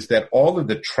Old Guard is that all of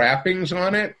the trappings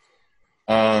on it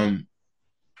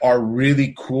are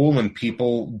really cool and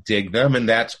people dig them, and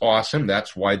that's awesome.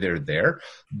 That's why they're there.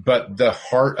 But the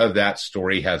heart of that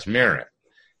story has merit.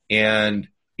 And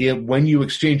when you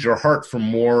exchange your heart for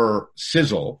more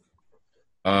sizzle,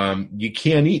 you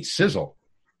can't eat sizzle.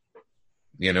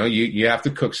 You have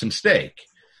to cook some steak.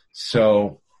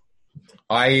 So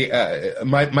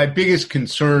my biggest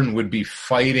concern would be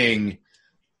fighting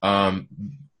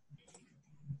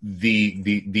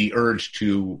the urge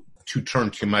to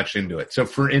turn too much into it. So,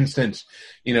 for instance,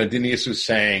 Denise was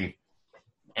saying,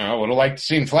 I would have liked to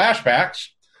see flashbacks.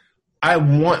 I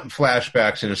want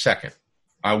flashbacks in a second.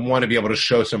 I want to be able to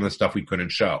show some of the stuff we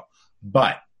couldn't show.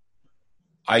 But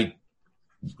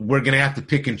we're going to have to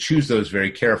pick and choose those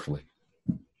very carefully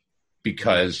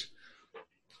because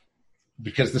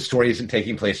the story isn't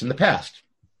taking place in the past.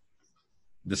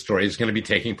 The story is going to be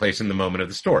taking place in the moment of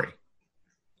the story.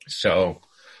 So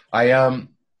I'm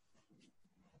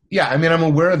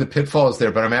aware of the pitfalls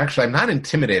there, but I'm not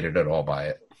intimidated at all by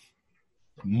it.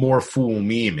 More fool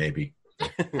me, maybe.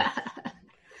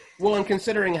 Well, and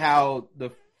considering how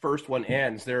the first one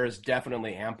ends, there is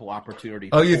definitely ample opportunity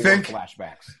for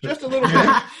flashbacks. Just a little bit.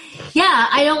 Yeah,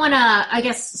 I don't want to, I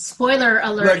guess, spoiler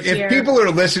alert. Look, if people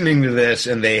are listening to this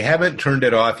and they haven't turned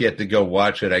it off yet to go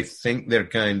watch it, I think they're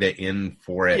kind of in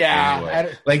for it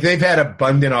anyway. Like, they've had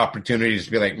abundant opportunities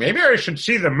to be like, maybe I should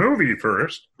see the movie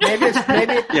first. Maybe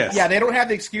yes. Yeah, they don't have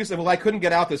the excuse of, well, I couldn't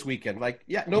get out this weekend. Like,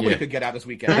 nobody could get out this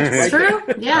weekend. That's true.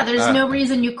 Yeah, there's no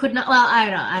reason you could not. Well,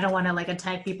 I don't want to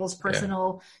attack people's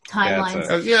personal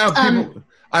timelines. People,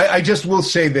 I just will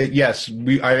say that yes,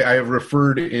 I have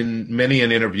referred in many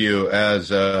an interview as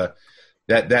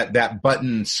that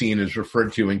button scene is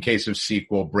referred to in case of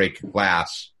sequel break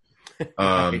glass,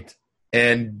 right.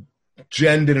 And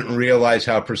Jen didn't realize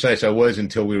how precise I was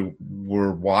until we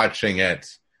were watching it.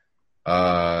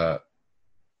 I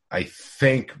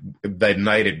think the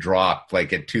night it dropped,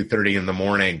 like at 2:30 in the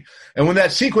morning, and when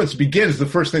that sequence begins, the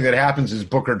first thing that happens is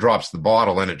Booker drops the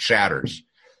bottle and it shatters.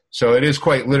 So it is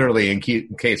quite literally, in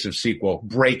case of sequel,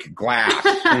 break glass.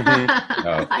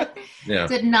 I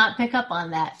did not pick up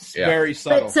on that. Yeah. Very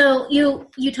subtle. But so you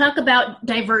talk about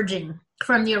diverging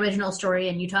from the original story,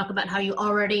 and you talk about how you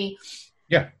already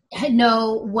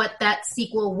know what that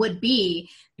sequel would be.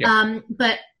 Yeah.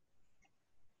 But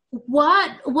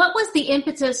what was the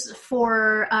impetus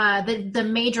for the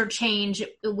major change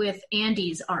with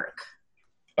Andy's arc?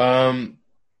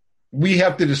 We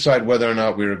have to decide whether or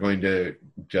not we are going to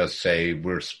just say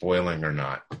we're spoiling or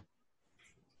not.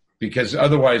 Because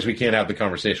otherwise we can't have the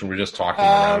conversation. We're just talking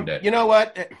around it. You know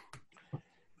what?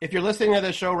 If you're listening to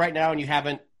the show right now and you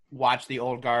haven't watched The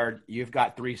Old Guard, you've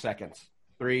got 3 seconds.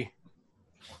 3,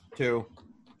 2,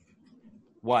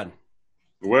 1.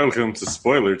 Welcome to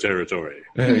spoiler territory.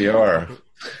 There you are.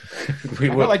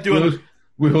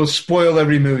 We will spoil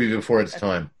every movie before it's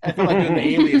time. I feel like doing the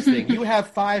Alias thing. You have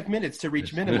 5 minutes to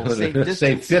reach minimal safe distance.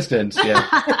 Safe distance,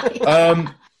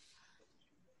 yeah.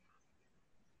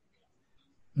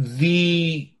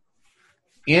 the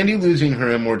Andy losing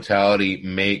her immortality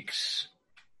makes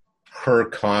her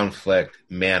conflict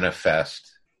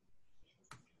manifest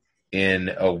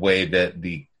in a way that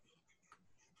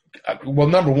well,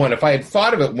 number one, if I had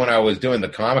thought of it when I was doing the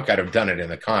comic, I'd have done it in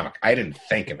the comic. I didn't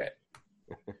think of it.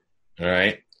 All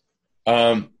right.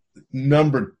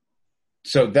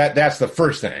 So that's the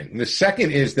first thing. The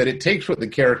second is that it takes what the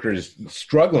character is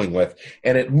struggling with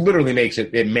and it literally makes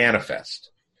it manifest.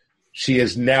 She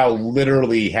is now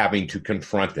literally having to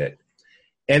confront it.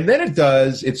 And then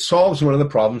it solves one of the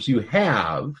problems you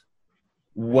have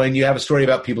when you have a story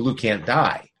about people who can't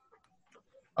die,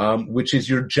 which is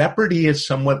your jeopardy is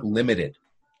somewhat limited.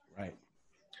 Right.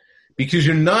 Because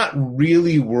you're not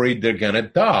really worried they're going to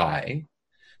die,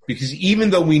 because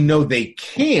even though we know they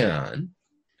can,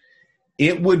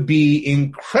 it would be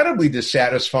incredibly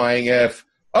dissatisfying if,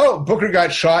 Booker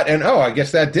got shot and, I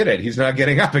guess that did it. He's not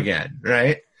getting up again,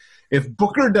 right? If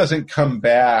Booker doesn't come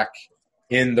back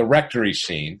in the rectory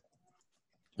scene,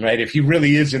 right, if he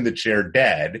really is in the chair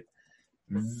dead,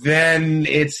 then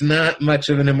it's not much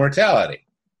of an immortality,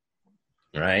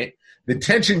 right? The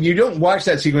tension, you don't watch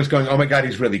that sequence going, oh my God,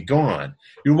 he's really gone.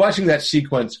 You're watching that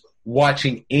sequence,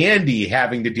 watching Andy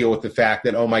having to deal with the fact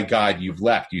that, oh my God, you've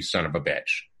left, you son of a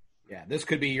bitch. Yeah, this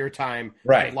could be your time.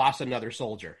 Right. You've lost another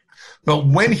soldier. But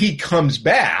when he comes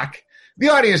back, the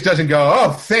audience doesn't go,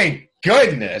 oh, thank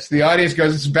goodness. The audience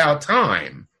goes, it's about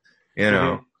time. You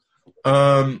know?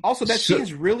 Mm-hmm. Also, that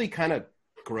scene's really kind of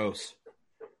gross.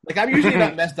 Like, I'm usually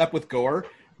not messed up with gore,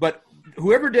 but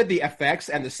whoever did the effects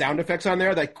and the sound effects on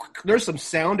there, like, there's some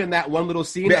sound in that one little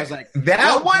scene. I was like,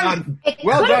 that one? It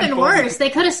could have been worse. They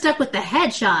could have stuck with the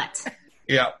headshot.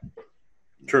 Yeah.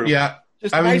 True. Yeah.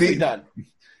 Just nicely done.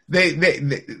 They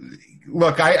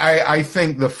look, I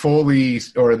think the Foley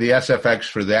or the SFX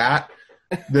for that,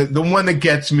 the one that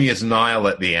gets me is Nile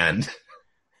at the end.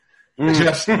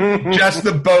 Just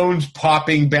the bones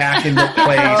popping back into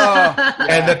place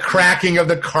and the cracking of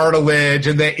the cartilage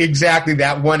and exactly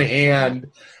that one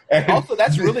hand. And also,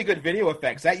 that's really good video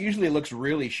effects. That usually looks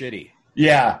really shitty.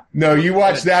 Yeah. No, you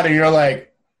watch that and you're like,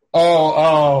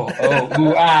 ow.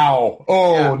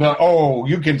 No,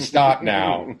 you can stop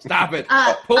now. Stop it.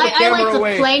 Pull the I camera like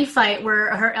away. the plane fight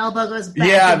where her elbow goes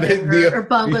back her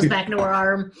bone goes back into her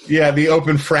arm. Yeah, the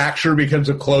open fracture becomes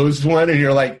a closed one and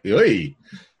you're like, oy.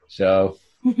 So,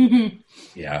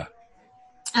 yeah.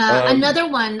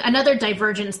 Another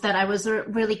divergence that I was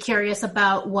really curious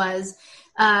about was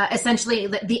essentially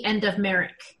the end of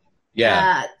Merrick.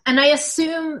 Yeah. And I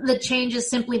assume the change is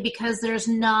simply because there's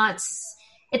not...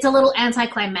 It's a little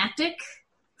anticlimactic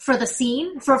for the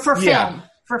scene, for film.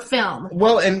 For film.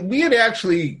 Well, and we had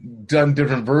actually done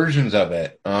different versions of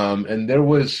it, and there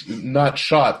was not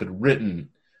shot, but written.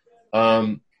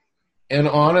 And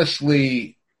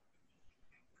honestly,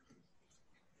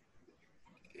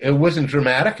 it wasn't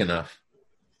dramatic enough.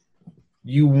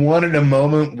 You wanted a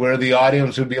moment where the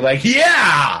audience would be like,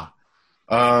 yeah!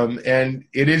 And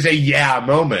it is a yeah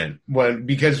moment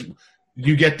because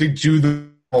you get to do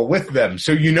the with them,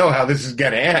 so you know how this is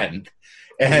going to end.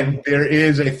 And there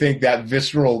is, I think, that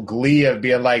visceral glee of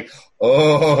being like,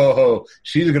 oh,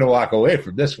 she's going to walk away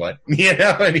from this one,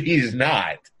 and he's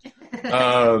not.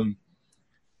 But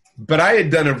I had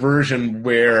done a version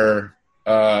where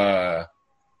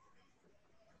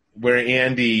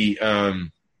Andy,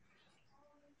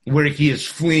 where he is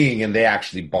fleeing and they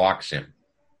actually box him.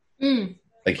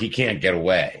 Like he can't get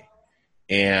away.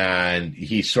 And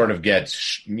he sort of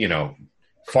gets,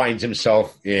 finds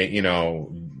himself, in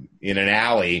an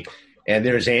alley, and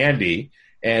there's Andy,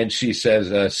 and she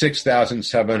says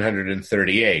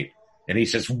 6,738, and he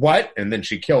says what? And then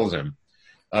she kills him.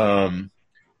 And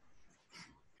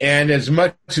as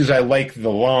much as I like the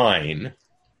line,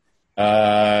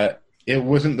 it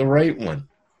wasn't the right one.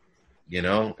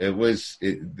 It was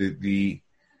the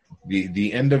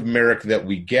end of Merrick that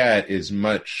we get is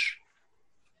much.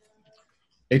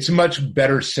 It's much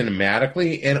better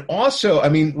cinematically. And also, I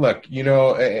mean, look,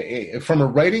 from a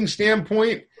writing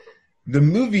standpoint, the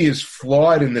movie is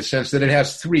flawed in the sense that it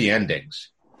has 3 endings.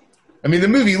 I mean, the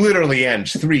movie literally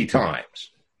ends 3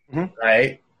 times,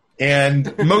 right?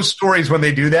 And most stories, when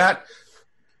they do that,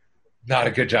 not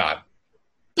a good job.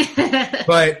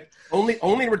 But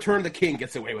only Return of the King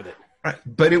gets away with it. Right.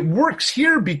 But it works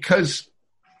here because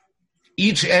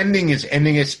each ending is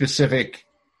ending a specific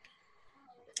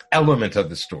element of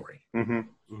the story.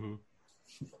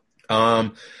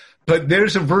 But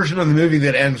there's a version of the movie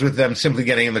that ends with them simply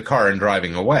getting in the car and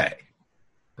driving away,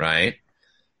 right?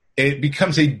 It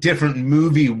becomes a different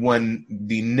movie when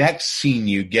the next scene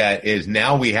you get is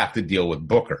now we have to deal with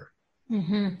Booker,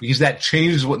 because that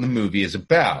changes what the movie is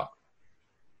about.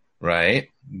 right?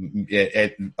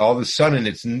 All of a sudden,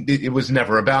 it was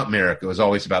never about Merrick. It was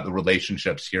always about the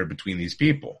relationships here between these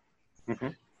people. Mm-hmm.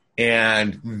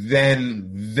 And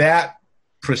then that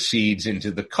proceeds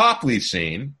into the Copley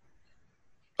scene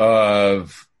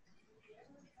of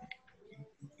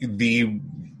the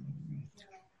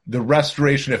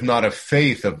restoration, if not of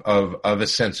faith, of a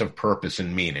sense of purpose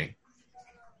and meaning,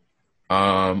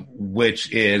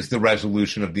 which is the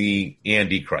resolution of the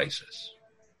Andy crisis.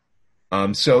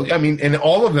 So, I mean, and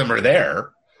all of them are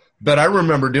there, but I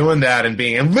remember doing that and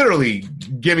literally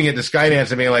giving it to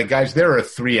Skydance and being like, guys, there are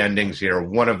 3 endings here.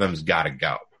 One of them's got to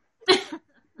go.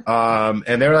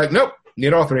 And they're like, nope,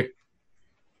 need all 3.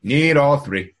 Need all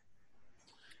 3.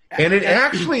 And it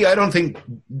actually, I don't think,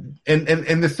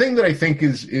 and the thing that I think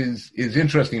is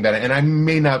interesting about it, and I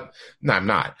may not, no,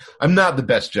 I'm not the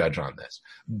best judge on this,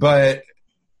 but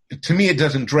to me, it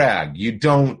doesn't drag. You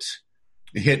don't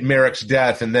hit Merrick's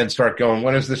death and then start going,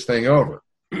 when is this thing over?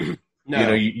 No. You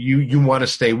know, you want to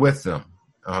stay with them.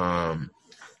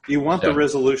 You want the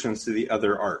resolutions to the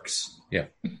other arcs. Yeah.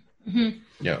 Mm-hmm.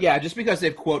 Yeah, just because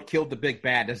they've, quote, killed the big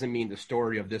bad doesn't mean the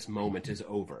story of this moment is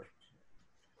over.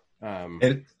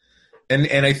 And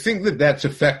I think that's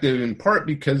effective in part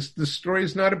because the story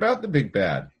is not about the big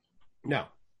bad. No.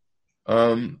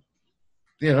 You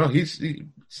know,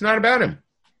 it's not about him.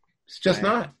 It's just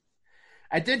not.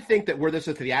 I did think that were this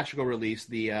a theatrical release,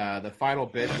 the final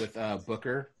bit with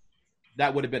Booker,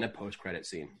 that would have been a post-credit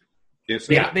scene. Yes,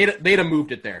 yeah, they'd have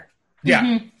moved it there. Yeah.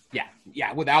 Mm-hmm.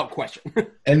 Yeah, without question.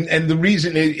 and the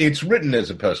reason it's written as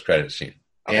a post-credit scene,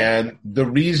 and the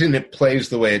reason it plays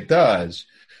the way it does,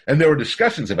 and there were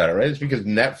discussions about it, right? It's because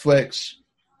Netflix,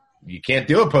 you can't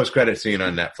do a post-credit scene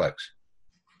on Netflix.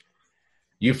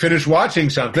 You finish watching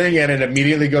something, and it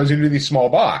immediately goes into the small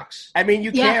box. I mean,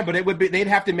 you can, but they'd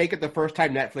have to make it the first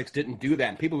time Netflix didn't do that,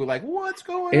 and people would be like, "What's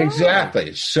going on?"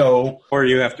 Exactly. So, or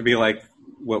you have to be like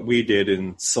what we did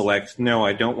and select, no,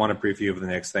 I don't want a preview of the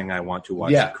next thing. I want to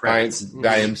watch the credits.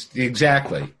 I am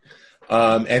exactly.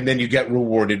 And then you get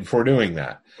rewarded for doing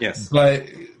that. Yes. But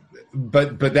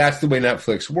that's the way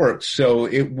Netflix works. So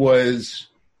it was,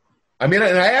 I mean,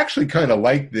 and I actually kind of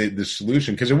liked the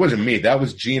solution because it wasn't me. That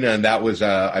was Gina, and that was,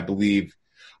 I believe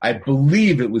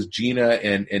it was Gina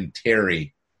and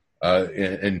Terry.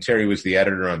 And Terry was the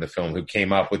editor on the film who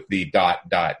came up with the ...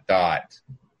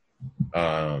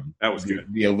 That was good.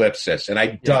 The ellipsis, and I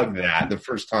dug that. The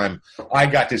first time I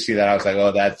got to see that, I was like,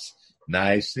 "Oh, that's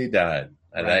nicely done.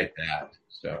 I like that."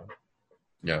 So,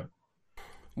 yeah.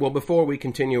 Well, before we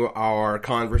continue our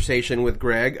conversation with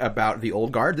Greg about the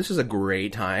Old Guard, this is a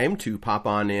great time to pop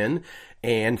on in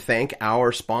and thank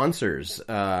our sponsors.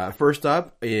 First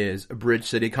up is Bridge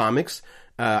City Comics.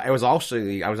 I was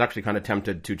actually kind of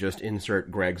tempted to just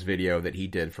insert Greg's video that he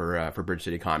did for Bridge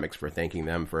City Comics for thanking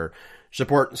them for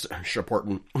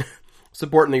supporting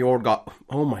the Old Guard.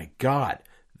 Oh my God,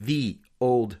 the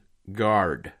Old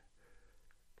Guard.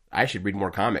 I should read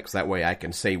more comics. That way I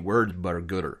can say words but are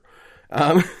gooder.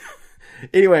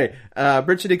 Anyway,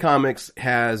 Bridge City Comics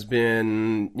has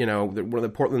been, one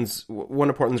of Portland's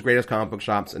greatest comic book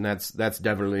shops, and that's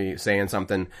definitely saying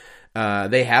something.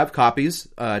 They have copies,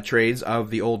 trades of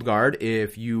the Old Guard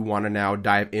if you want to now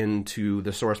dive into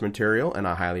the source material, and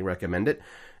I highly recommend it.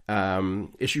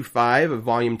 Issue 5 of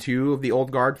Volume 2 of the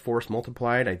Old Guard, Force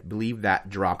Multiplied, I believe that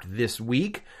dropped this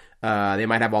week. They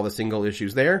might have all the single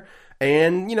issues there.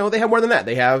 And, they have more than that.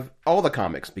 They have all the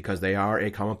comics because they are a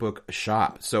comic book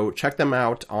shop. So check them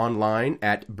out online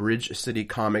at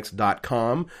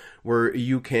bridgecitycomics.com, where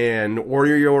you can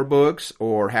order your books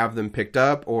or have them picked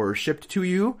up or shipped to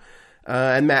you.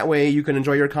 And that way you can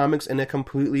enjoy your comics in a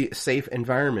completely safe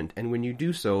environment. And when you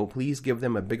do so, please give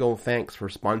them a big old thanks for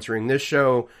sponsoring this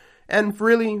show and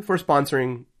really for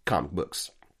sponsoring comic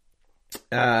books.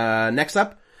 Next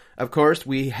up, of course,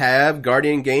 we have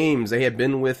Guardian Games. They have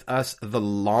been with us the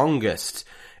longest,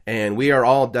 and we are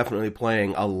all definitely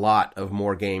playing a lot of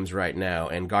more games right now,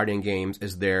 and Guardian Games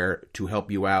is there to help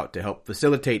you out, to help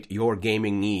facilitate your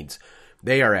gaming needs.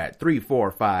 They are at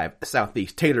 345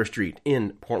 Southeast Taylor Street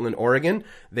in Portland, Oregon.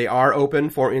 They are open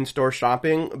for in-store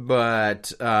shopping,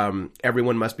 but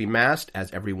everyone must be masked,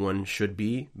 as everyone should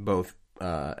be, both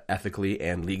ethically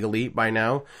and legally by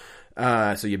now.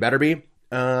 So you better be.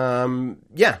 No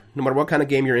matter what kind of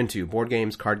game you're into, board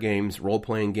games, card games,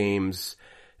 role-playing games,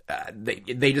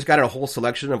 they just got a whole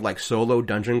selection of like solo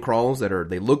dungeon crawls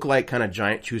they look like kind of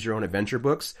giant choose-your-own-adventure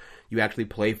books. You actually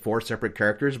play 4 separate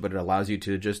characters, but it allows you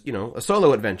to just, a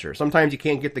solo adventure. Sometimes you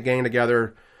can't get the gang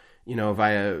together,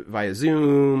 via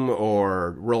Zoom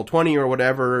or Roll20 or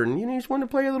whatever, and you just want to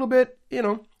play a little bit,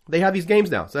 they have these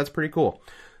games now, so that's pretty cool.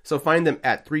 So find them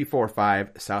at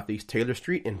 345 Southeast Taylor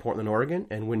Street in Portland, Oregon.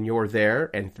 And when you're there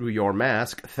and through your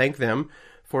mask, thank them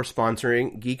for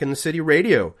sponsoring Geek in the City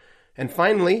Radio. And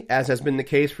finally, as has been the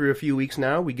case for a few weeks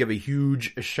now, we give a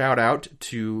huge shout out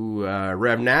to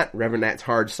Reverend Nat's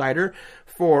Hard Cider,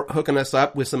 for hooking us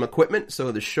up with some equipment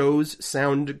so the shows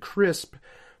sound crisp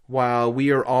while we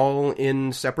are all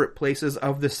in separate places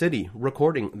of the city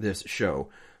recording this show.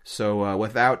 So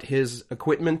without his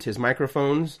equipment, his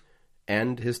microphones,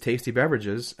 and his tasty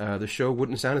beverages, the show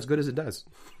wouldn't sound as good as it does.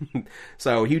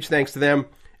 So huge thanks to them.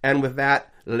 And with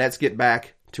that, let's get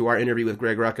back to our interview with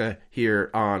Greg Rucka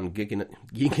here on Geek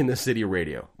in the City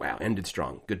Radio. Wow, ended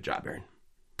strong. Good job, Aaron.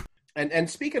 And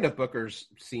speaking of Booker's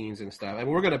scenes and stuff, I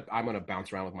mean, I'm gonna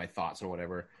bounce around with my thoughts and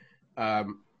whatever.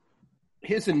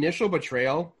 His initial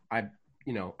betrayal, I'm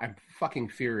fucking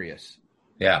furious.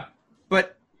 Yeah.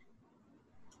 But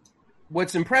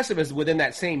what's impressive is within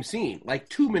that same scene, like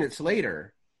 2 minutes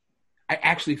later, I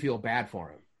actually feel bad for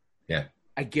him. Yeah.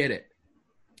 I get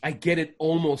it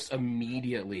almost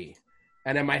immediately.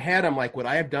 And in my head, I'm like, would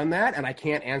I have done that? And I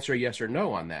can't answer yes or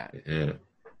no on that. Yeah.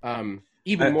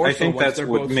 Even more I so think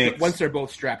once they're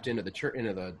both strapped into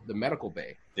the medical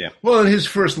bay. Yeah. Well, and his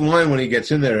first line when he gets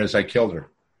in there is, "I killed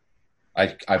her.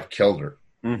 I've killed her."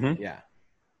 Mm-hmm. Yeah.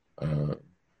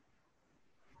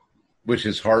 Which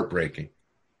is heartbreaking.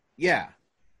 Yeah.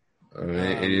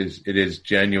 It is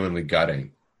genuinely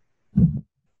gutting.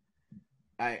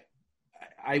 I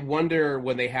wonder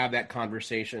when they have that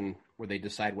conversation where they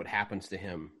decide what happens to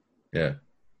him. Yeah.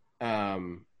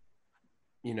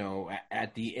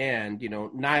 At the end,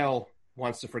 Niall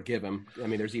wants to forgive him. I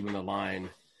mean, there's even a line,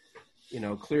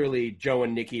 clearly Joe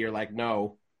and Nikki are like,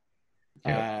 no.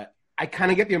 Yeah. I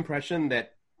kind of get the impression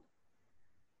that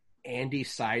Andy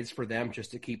sides for them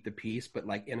just to keep the peace, but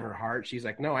like in her heart, she's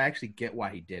like, no, I actually get why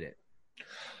he did it.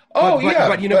 But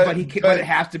it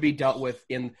has to be dealt with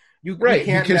you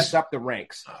can't mess up the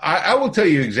ranks. I will tell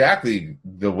you exactly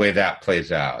the way that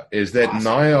plays out is that awesome.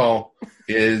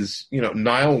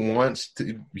 Niall wants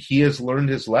to, he has learned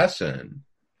his lesson.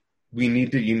 You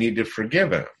need to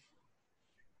forgive him.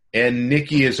 And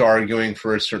Nikki is arguing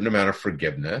for a certain amount of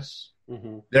forgiveness.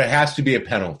 Mm-hmm. There has to be a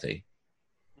penalty.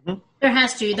 There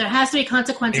has to be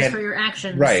consequences for your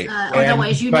actions. Right.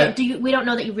 Otherwise, we don't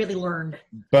know that you really learned.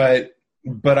 But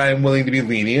I'm willing to be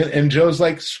lenient. And Joe's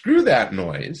like, screw that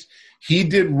noise. He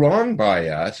did wrong by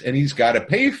us, and he's got to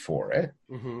pay for it.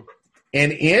 Mm-hmm.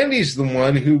 And Andy's the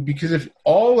one who, because if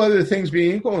all other things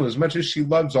being equal, and as much as she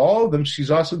loves all of them,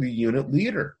 she's also the unit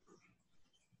leader.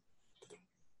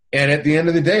 And at the end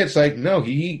of the day, it's like, no,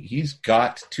 he's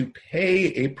got to pay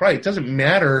a price. It doesn't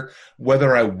matter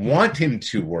whether I want him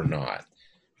to or not.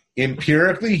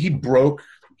 Empirically, he broke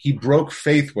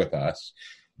faith with us.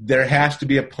 There has to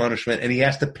be a punishment, and he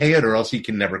has to pay it or else he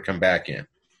can never come back in.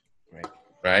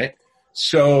 Right?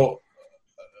 So,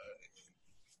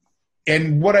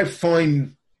 and what I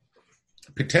find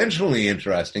potentially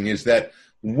interesting is that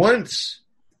once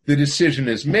the decision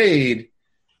is made,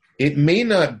 it may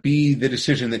not be the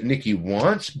decision that Nikki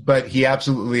wants, but he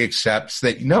absolutely accepts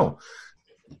that, no,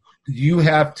 you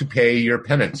have to pay your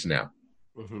penance now.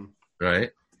 Mm-hmm.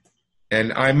 Right?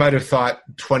 And I might have thought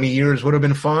 20 years would have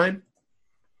been fine,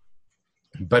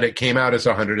 but it came out as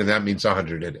 100, and that means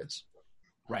 100 it is.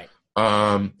 Right.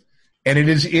 And it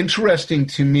is interesting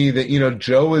to me that,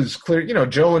 Joe is clear,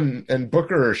 Joe and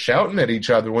Booker are shouting at each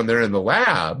other when they're in the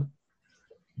lab,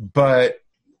 but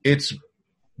it's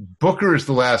Booker is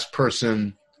the last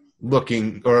person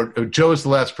looking, or Joe is the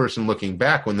last person looking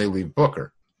back when they leave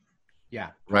Booker. Yeah.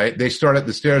 Right? They start at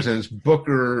the stairs, and it's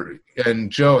Booker and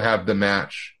Joe have the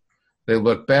match. They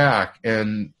look back,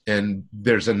 and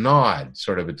there's a nod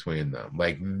sort of between them.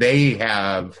 Like they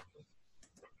have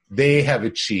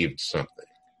achieved something.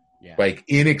 Yeah. Like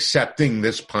in accepting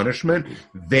this punishment,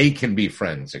 they can be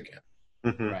friends again.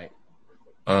 Mm-hmm. Right.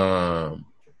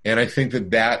 And I think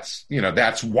that's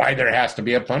why there has to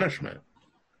be a punishment.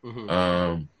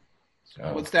 Mm-hmm.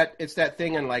 Well, it's that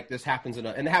thing, and like this happens and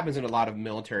it happens in a lot of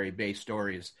military-based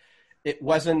stories. It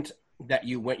wasn't that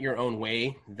you went your own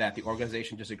way that the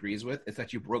organization disagrees with. It's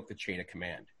that you broke the chain of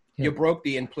command. Yeah. You broke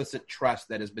the implicit trust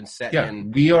that has been set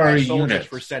in we are by a soldiers unit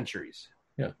for centuries.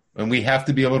 Yeah, and we have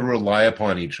to be able to rely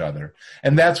upon each other.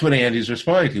 And that's what Andy's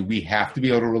responding to. We have to be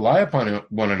able to rely upon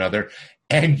one another.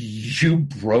 And you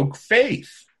broke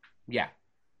faith. Yeah.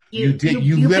 You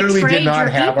literally did not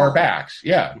have our backs.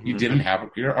 Yeah, you didn't have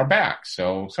our backs.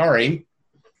 So, sorry.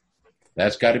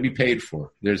 That's got to be paid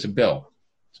for. There's a bill.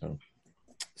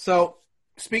 So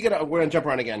speaking of, we're going to jump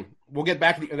around again. We'll get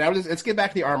back to let's get back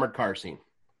to the armored car scene.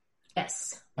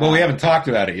 Yes. Well, we haven't talked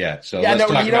about it yet, so let's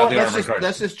talk about the armored car.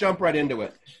 Let's just jump right into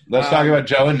it. Let's talk about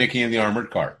Joe and Nikki in the armored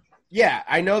car. Yeah,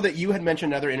 I know that you had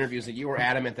mentioned in other interviews that you were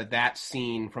adamant that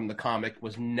scene from the comic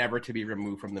was never to be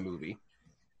removed from the movie,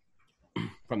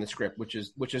 from the script, which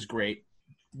is great.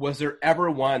 Was there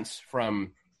ever once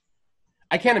from...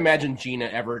 I can't imagine Gina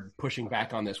ever pushing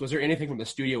back on this. Was there anything from the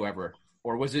studio ever?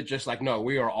 Or was it just like, no,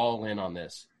 we are all in on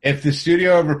this? If the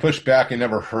studio ever pushed back, I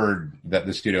never heard that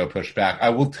the studio pushed back. I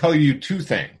will tell you two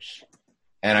things,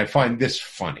 and I find this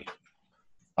funny.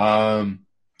 About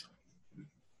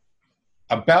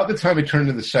the time I turned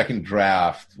to the second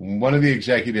draft, one of the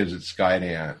executives at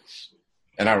Skydance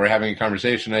and I were having a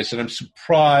conversation. I said,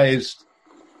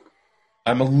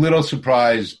 I'm a little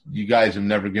surprised you guys have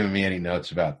never given me any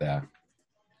notes about that.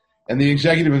 And the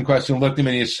executive in question looked at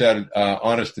me and he said,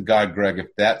 honest to God, Greg,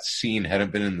 if that scene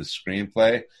hadn't been in the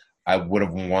screenplay, I would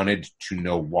have wanted to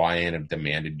know why and have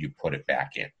demanded you put it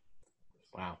back in.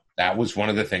 Wow. That was one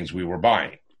of the things we were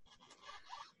buying.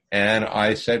 And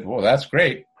I said, well, that's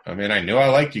great. I mean, I knew I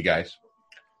liked you guys.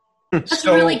 That's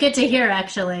really good to hear,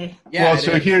 actually. Yeah, well,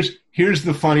 so here's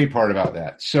the funny part about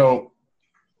that. So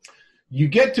you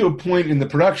get to a point in the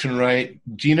production, right?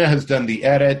 Gina has done the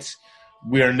edit.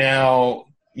 We're now,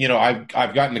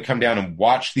 I've gotten to come down and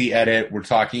watch the edit. We're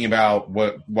talking about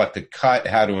what to cut,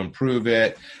 how to improve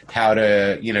it, how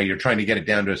to, you're trying to get it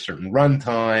down to a certain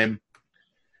runtime.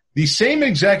 The same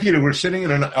executive, we're sitting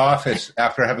in an office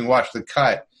after having watched the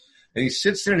cut, and he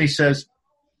sits there and he says,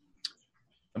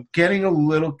 I'm getting a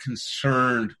little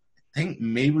concerned. I think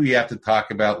maybe we have to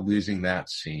talk about losing that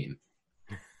scene.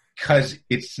 Because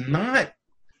it's not,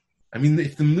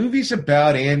 if the movie's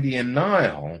about Andy and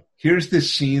Niall, here's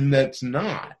this scene that's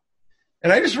not.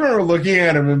 And I just remember looking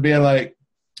at him and being like,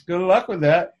 good luck with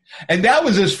that. And that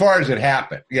was as far as it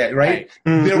happened. Yeah, right?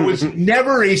 There was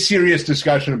never a serious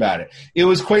discussion about it. It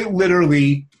was quite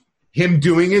literally him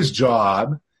doing his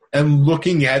job and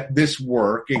looking at this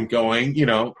work and going,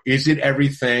 is it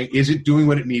everything? Is it doing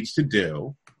what it needs to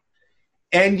do?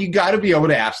 And you got to be able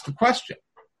to ask the question,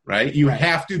 right? You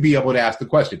have to be able to ask the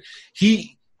question.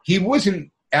 He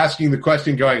wasn't asking the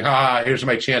question going, here's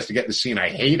my chance to get the scene I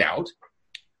hate out.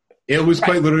 It was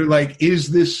quite literally like, is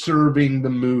this serving the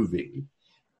movie?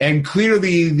 And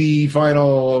clearly the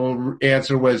final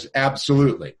answer was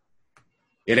absolutely.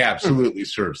 It absolutely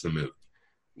serves the movie.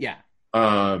 Yeah.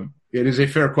 It is a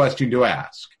fair question to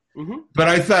ask. Mm-hmm. But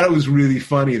I thought it was really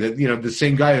funny that, the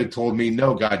same guy who told me,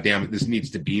 no, goddamn it, this needs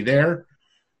to be there,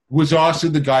 was also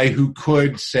the guy who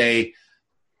could say,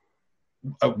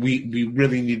 we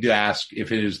really need to ask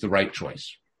if it is the right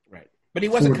choice. Right. But he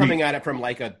wasn't coming at it from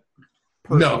like a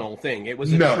personal thing. It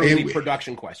was a truly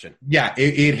production question. Yeah,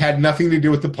 it had nothing to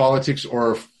do with the politics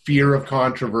or fear of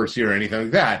controversy or anything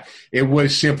like that. It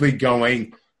was simply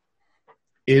going,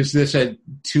 is this a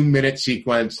 2-minute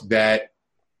sequence that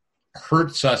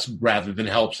hurts us rather than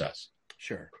helps us?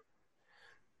 Sure.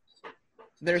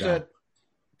 There's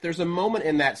a moment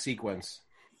in that sequence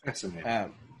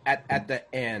at the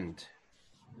end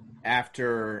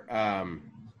after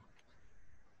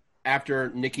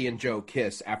Nikki and Joe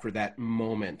kiss, after that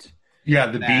moment. Yeah,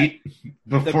 the beat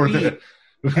before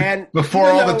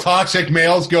all the toxic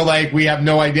males go like, we have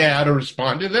no idea how to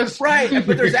respond to this. Right,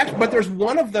 but there's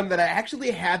one of them that I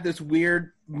actually had this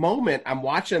weird moment. I'm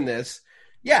watching this,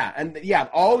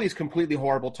 all these completely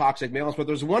horrible toxic males, but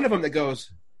there's one of them that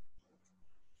goes,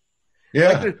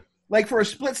 like for a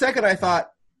split second, I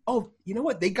thought, oh, you know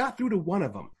what? They got through to one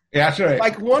of them. Yeah, that's right.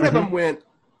 Like one of them went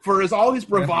for all his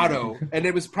bravado, and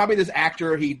it was probably this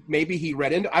actor. He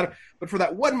read into. But for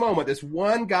that one moment, this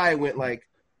one guy went like,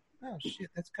 oh shit,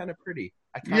 that's kind of pretty.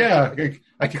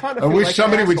 I wish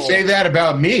somebody would say that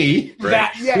about me.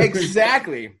 Right?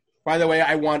 Exactly. By the way,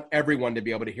 I want everyone to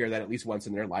be able to hear that at least once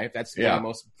in their life. That's one of the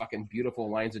most fucking beautiful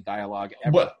lines of dialogue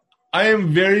ever. But I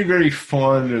am very, very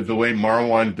fond of the way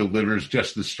Marwan delivers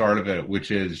just the start of it, which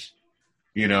is,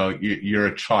 you're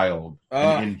a child,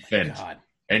 an infant,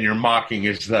 and your mocking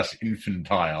is thus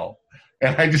infantile.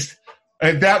 And I just,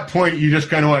 at that point, you just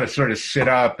kind of want to sort of sit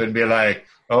up and be like,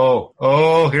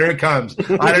 oh, here it comes.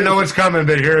 I don't know what's coming,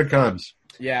 but here it comes.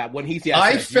 Yeah, when he's...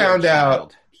 I found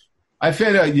out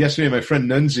yesterday, my friend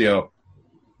Nunzio,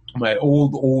 my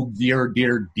old, dear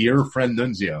friend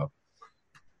Nunzio,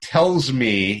 tells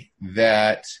me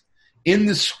that in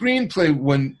the screenplay,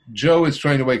 when Joe is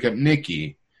trying to wake up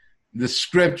Nikki, the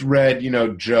script read,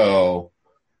 Joe,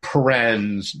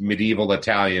 parens, medieval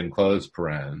Italian, close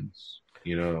parens,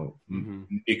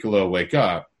 Niccolo, wake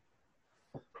up.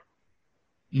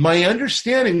 My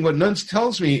understanding, what Nuns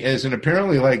tells me is, and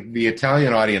apparently like the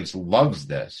Italian audience loves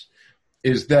this,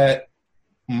 is that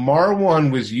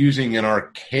Marwan was using an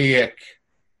archaic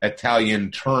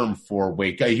Italian term for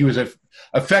wake up. He was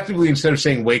effectively, instead of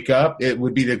saying wake up, it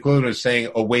would be the equivalent of saying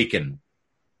awaken.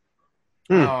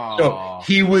 So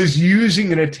he was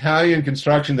using an Italian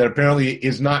construction that apparently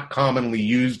is not commonly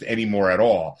used anymore at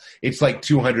all. It's like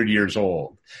 200 years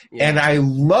old. Yeah. And I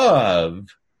love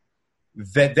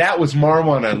that was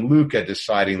Marwan and Luca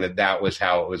deciding that was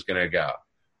how it was going to go,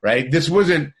 right? This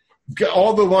wasn't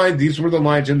all the lines. These were the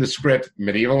lines in the script,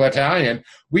 medieval Italian.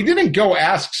 We didn't go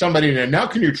ask somebody, now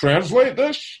can you translate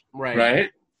this? Right?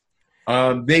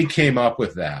 They came up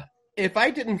with that. If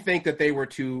I didn't think that they were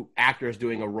two actors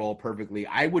doing a role perfectly,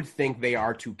 I would think they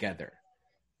are together.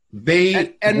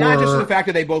 And not just the fact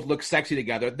that they both look sexy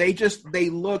together. They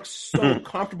look so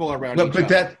comfortable around each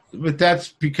other. But that's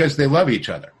because they love each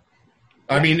other.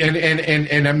 I mean,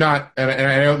 and I'm not, and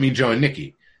I don't mean Joe and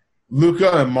Nikki.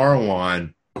 Luca and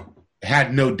Marwan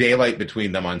had no daylight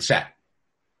between them on set.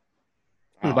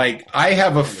 Like, I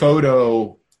have a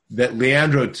photo that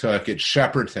Leandro took at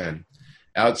Shepperton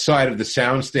outside of the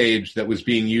soundstage that was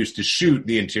being used to shoot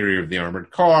the interior of the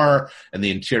armored car and the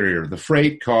interior of the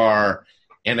freight car,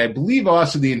 and I believe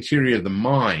also the interior of the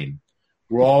mine.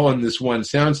 We're all in this one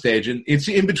soundstage, and it's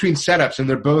in between setups, and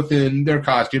they're both in their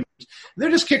costumes. They're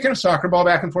just kicking a soccer ball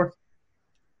back and forth.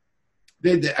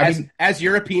 As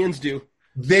Europeans do.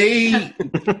 They,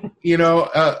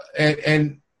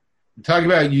 and talk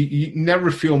about you never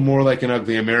feel more like an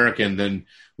ugly American than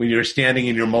when you're standing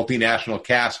in your multinational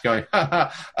cast going,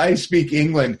 I speak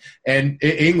English,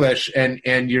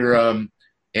 and your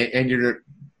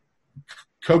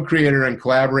co-creator and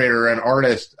collaborator and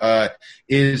artist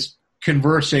is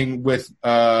conversing with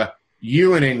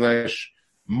you in English,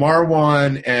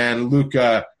 Marwan and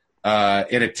Luca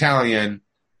in Italian,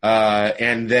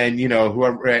 and then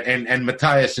whoever and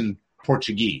Matthias in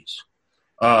Portuguese.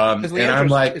 And I'm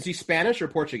like, is he Spanish or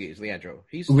Portuguese, Leandro?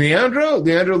 Leandro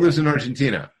lives in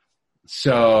Argentina.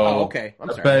 So, okay.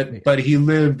 I'm sorry. But he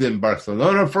lived in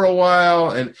Barcelona for a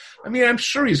while, and I mean, I'm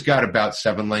sure he's got about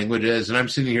 7 languages. And I'm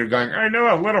sitting here going, I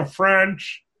know a little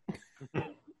French. I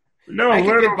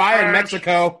can get by in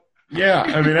Mexico. Yeah,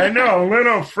 I mean, I know a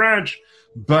little French,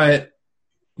 but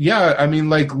yeah, I mean,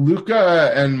 like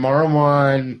Luca and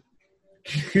Marwan,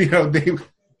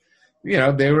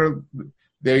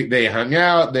 they hung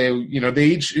out. They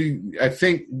each, I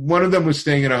think one of them was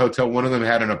staying in a hotel. One of them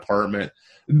had an apartment.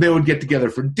 They would get together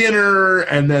for dinner,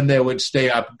 and then they would stay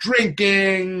up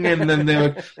drinking, and then they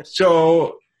would,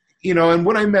 and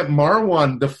when I met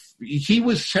Marwan, he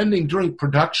was sending during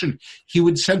production, he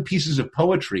would send pieces of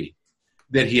poetry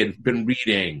that he had been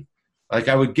reading. Like,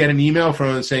 I would get an email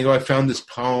from him saying, I found this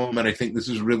poem, and I think this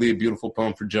is really a beautiful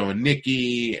poem for Joe and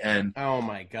Nikki. And oh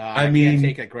my God. I mean, can't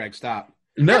take it, Greg. Stop.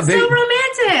 No, That's so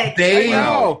romantic.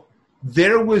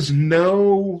 There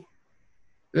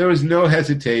was no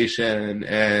hesitation,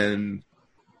 and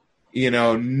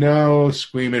no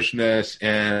squeamishness,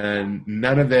 and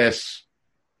none of this.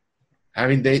 I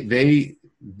mean, they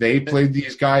played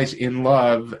these guys in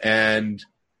love, and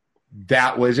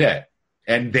that was it.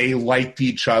 And they liked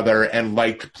each other and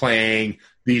liked playing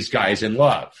these guys in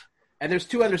love. And there's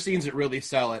 2 other scenes that really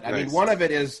sell it. I mean, one of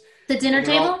it is the dinner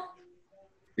table.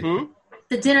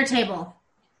 The dinner table.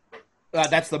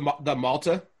 That's the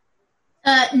Malta.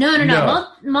 No.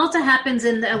 Malta happens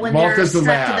when Malta's they're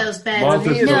stuck to those beds.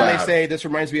 They say, this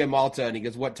reminds me of Malta, and he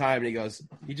goes, what time? And he goes,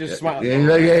 he just smiles.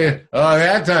 Yeah. Oh,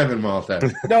 that time in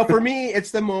Malta. No, for me,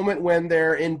 it's the moment when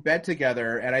they're in bed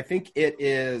together, and I think it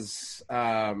is,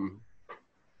 I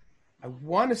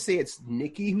want to say it's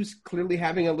Nikki who's clearly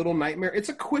having a little nightmare. It's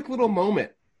a quick little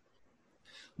moment.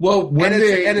 Well,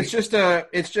 it's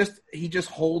just he just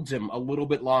holds him a little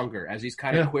bit longer as he's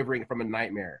kind of quivering from a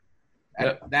nightmare.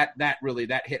 That really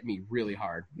hit me really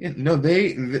hard. Yeah, no,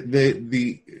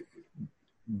 the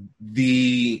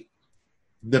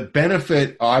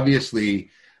benefit obviously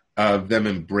of them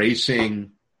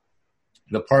embracing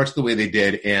the parts the way they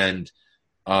did, and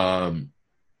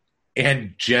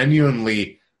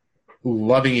genuinely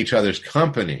loving each other's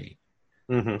company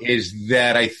is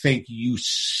that I think you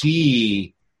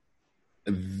see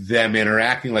them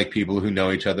interacting like people who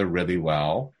know each other really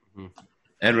well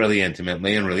and really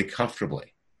intimately and really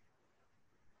comfortably.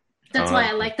 That's why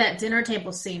I like that dinner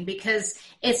table scene, because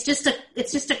it's just a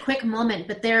quick moment,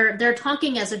 but they're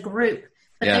talking as a group,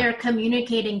 but they're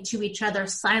communicating to each other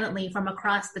silently from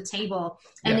across the table,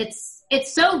 and it's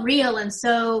so real and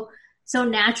so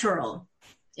natural.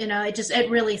 It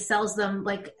really sells them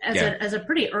like as a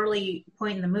pretty early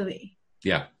point in the movie.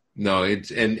 Yeah. No, it's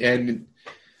and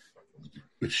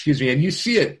excuse me, and you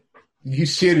see it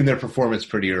in their performance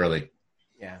pretty early.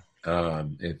 Yeah.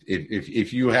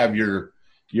 If you have your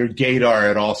your gaydar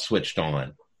at all switched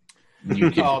on,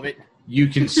 you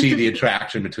can see the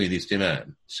attraction between these two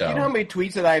men. So you know how many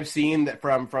tweets that I've seen that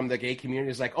from the gay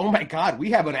community is like, oh my God,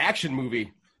 we have an action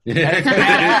movie.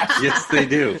 Yes, they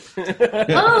do.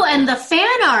 Oh, and the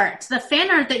fan art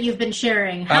that you've been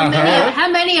sharing.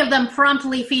 How many of them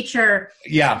promptly feature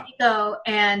Nico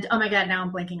and oh my God, now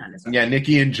I'm blanking on his name. Yeah,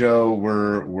 Nikki and Joe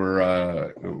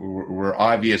were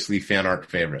obviously fan art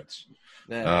favorites.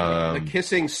 The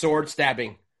kissing, sword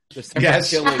stabbing, the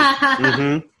killing.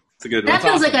 Mm-hmm. It's a good one. That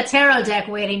feels like a tarot deck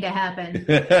waiting to happen.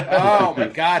 Oh my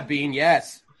God, Bean,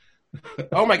 yes.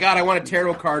 Oh my God, I want a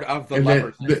tarot card of the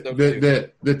lovers.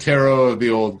 The tarot of the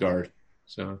old guard.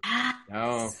 So,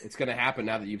 it's going to happen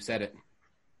now that you've said it.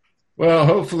 Well,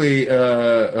 hopefully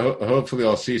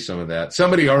I'll see some of that.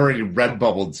 Somebody already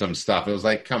redbubbled some stuff. It was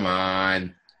like, come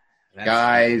on,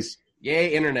 guys.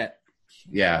 Yay, internet.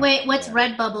 Yeah. Wait, what's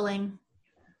redbubbling?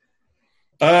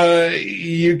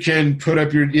 You can put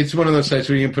up it's one of those sites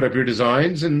where you can put up your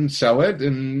designs and sell it,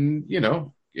 and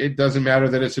it doesn't matter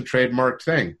that it's a trademarked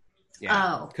thing.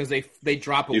 Yeah, because they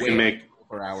drop away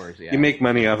for hours. Yeah. You make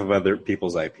money off of other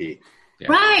people's IP. Yeah.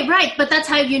 Right. But that's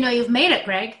how you've made it,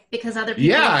 Greg, because other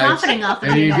people are profiting off of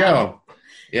it. There you go.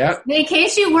 Yeah. In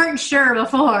case you weren't sure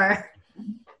before.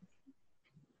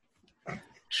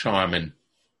 Charming.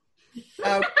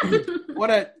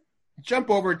 Want to jump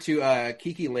over to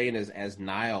Kiki Lane as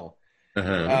Nile.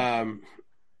 Uh-huh.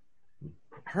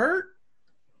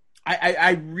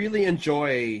 I really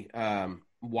enjoy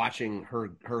watching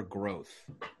her growth.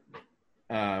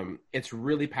 It's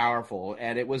really powerful,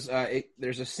 and it was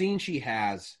there's a scene she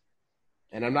has,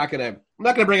 and I'm not gonna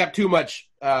bring up too much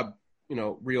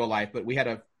real life, but we had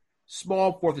a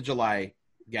small 4th of July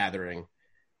gathering,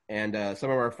 and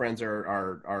some of our friends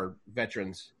are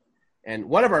veterans, and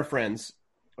one of our friends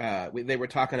they were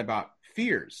talking about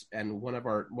fears, and one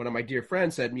of my dear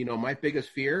friends said, my biggest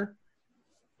fear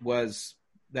was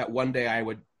that one day I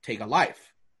would take a life.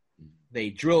 They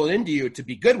drill it into you to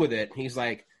be good with it. And he's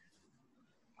like,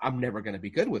 I'm never going to be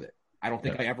good with it. I don't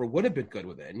think I ever would have been good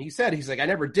with it. And he's like, I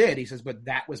never did. He says, but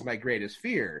that was my greatest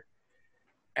fear.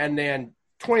 And then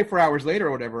 24 hours later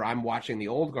or whatever, I'm watching The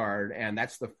Old Guard. And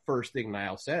that's the first thing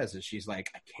Niall says is she's like,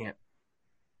 I can't,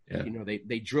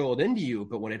 they drill it into you.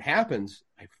 But when it happens,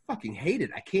 I fucking hate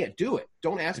it. I can't do it.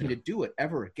 Don't ask me to do it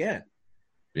ever again.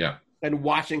 Yeah. And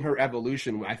watching her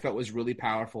evolution, I felt was really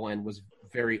powerful and was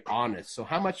very honest. So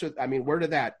how much? Where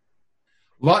did that?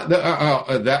 A lot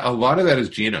of that is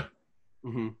Gina.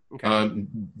 Mm-hmm. Okay.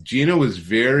 Gina was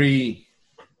very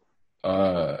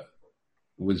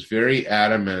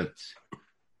adamant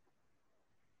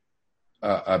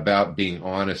about being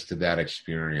honest to that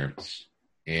experience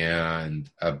and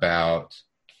about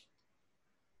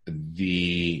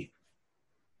the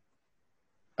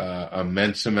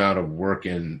immense amount of work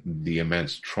and the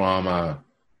immense trauma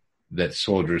that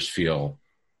soldiers feel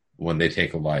when they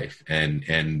take a life,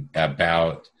 and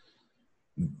about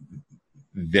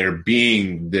there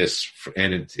being this,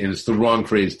 and it's the wrong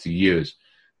phrase to use,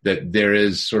 that there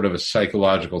is sort of a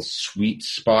psychological sweet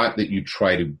spot that you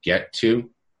try to get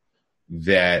to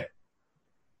that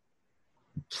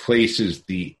places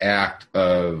the act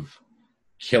of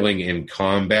killing in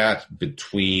combat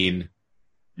between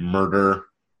murder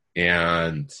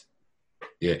and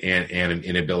an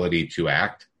inability to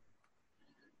act,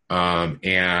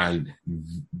 and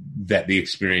that the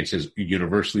experience is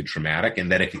universally traumatic,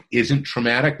 and that if it isn't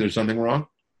traumatic, there's something wrong.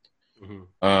 Mm-hmm.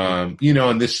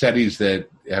 And the studies that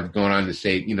have gone on to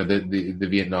say, the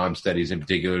Vietnam studies in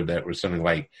particular, that were something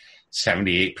like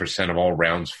 78% of all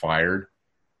rounds fired,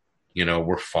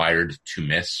 were fired to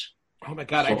miss. Oh my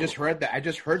God! So, I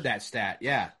just heard that stat.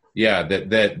 Yeah. Yeah,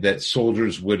 that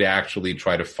soldiers would actually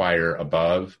try to fire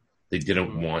above. They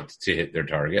didn't want to hit their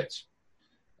targets.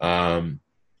 And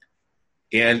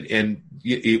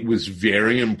it was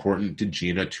very important to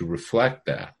Gina to reflect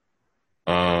that.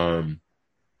 And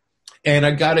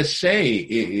I got to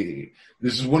say,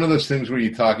 this is one of those things where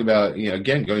you talk about,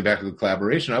 again, going back to the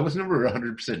collaboration, I was never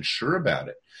 100% sure about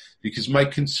it, because my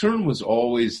concern was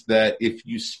always that if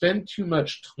you spend too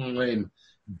much time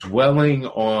dwelling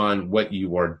on what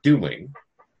you are doing,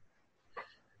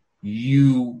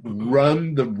 you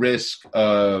run the risk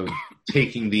of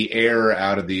taking the air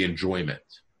out of the enjoyment.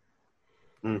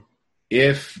 Mm.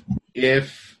 If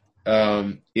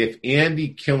Andy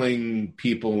killing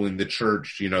people in the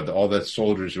church, all the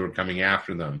soldiers who are coming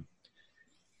after them,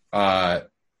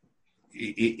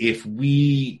 if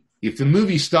the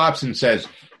movie stops and says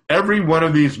every one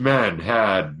of these men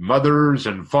had mothers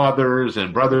and fathers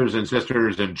and brothers and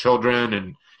sisters and children,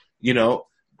 and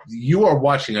you are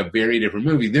watching a very different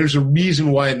movie. There's a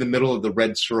reason why in the middle of the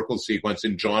red circle sequence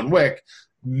in John Wick,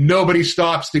 nobody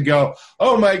stops to go,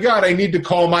 oh my God, I need to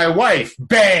call my wife.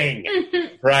 Bang!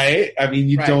 Right? I mean,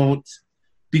 you don't,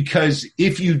 because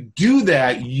if you do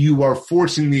that, you are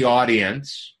forcing the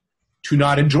audience to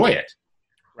not enjoy it.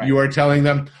 Right. You are telling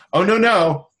them, oh,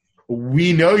 no,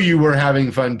 we know you were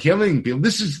having fun killing people.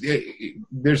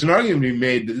 There's an argument to be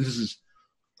made that this is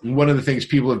one of the things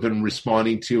people have been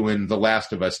responding to in The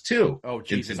Last of Us 2. Oh,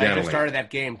 Jesus, I just started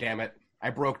that game, damn it. I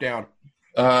broke down.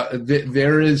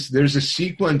 There's a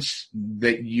sequence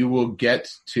that you will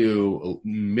get to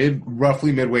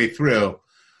roughly midway through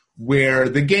where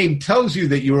the game tells you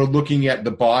that you are looking at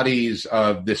the bodies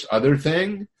of this other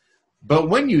thing, but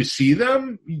when you see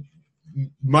them,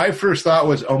 my first thought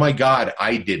was, oh my God,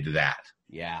 I did that.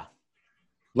 Yeah.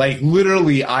 Like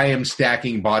literally I am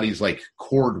stacking bodies like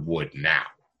cordwood now.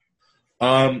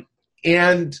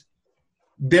 And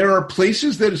there are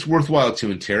places that it's worthwhile to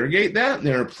interrogate that, and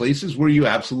there are places where you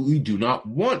absolutely do not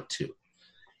want to.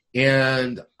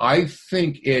 And I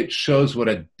think it shows what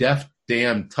a deft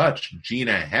damn touch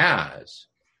Gina has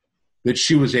that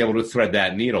she was able to thread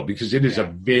that needle, because it is a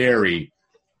very,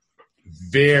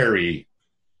 very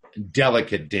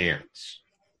delicate dance.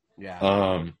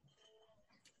 Yeah.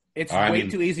 It's way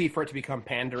too easy for it to become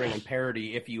pandering and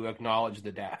parody if you acknowledge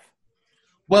the death.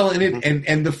 Well,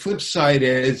 and the flip side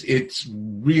is it's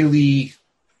really,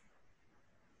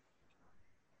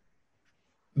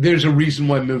 there's a reason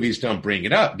why movies don't bring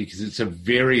it up, because it's a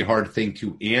very hard thing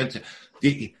to answer.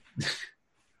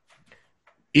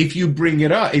 If you bring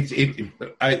it up,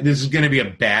 this is going to be a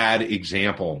bad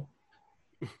example.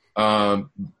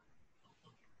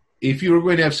 If you were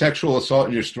going to have sexual assault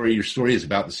in your story is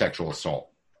about the sexual assault.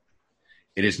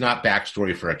 It is not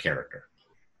backstory for a character,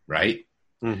 right?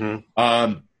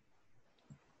 Mm-hmm.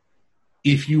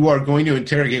 If you are going to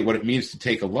interrogate what it means to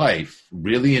take a life,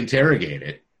 really interrogate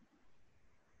it,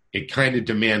 it kind of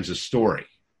demands a story.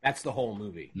 That's the whole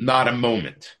movie. Not a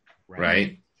moment,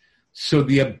 right? So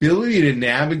the ability to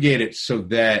navigate it so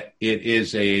that it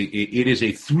is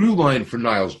a through line for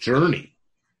Niall's journey,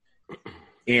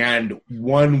 and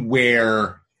one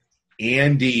where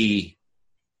Andy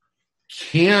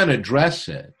can address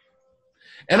it.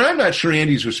 And I'm not sure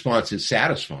Andy's response is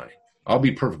satisfying. I'll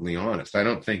be perfectly honest. I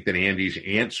don't think that Andy's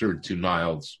answer to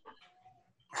Niall's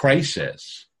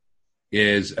crisis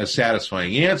is a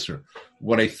satisfying answer.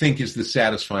 What I think is the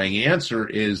satisfying answer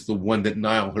is the one that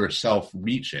Niall herself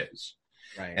reaches.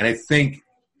 Right. And I think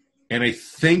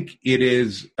it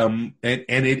is, and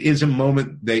it is a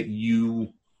moment that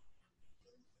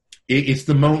it's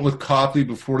the moment with Copley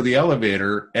before the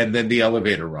elevator and then the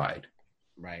elevator ride.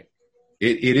 Right.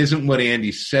 It isn't what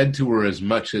Andy said to her as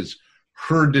much as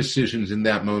her decisions in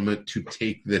that moment to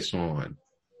take this on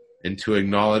and to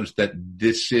acknowledge that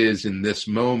this is, in this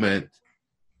moment,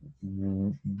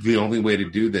 the only way to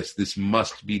do this. This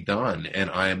must be done, and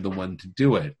I am the one to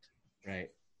do it. Right.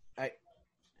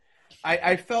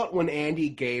 I felt when Andy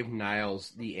gave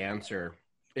Niles the answer,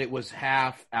 it was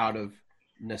half out of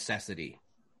necessity,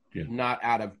 not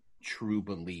out of true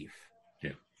belief.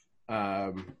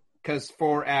 Yeah. Because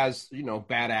for as,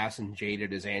 badass and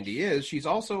jaded as Andy is, she's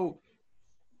also,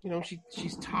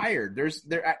 she's tired.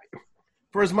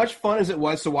 For as much fun as it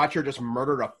was to watch her just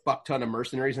murder a fuck ton of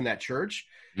mercenaries in that church,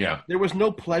 there was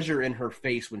no pleasure in her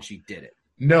face when she did it.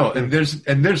 No, and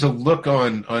there's a look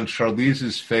on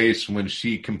Charlize's face when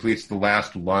she completes the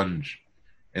last lunge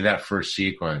in that first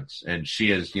sequence, and she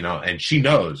is, and she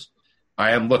knows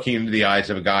I am looking into the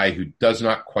eyes of a guy who does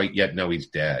not quite yet know he's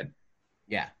dead.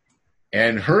 Yeah.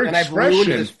 And her expression, I've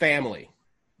ruined his family.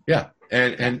 Yeah,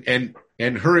 and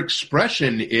her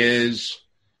expression is,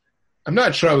 I'm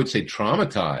not sure I would say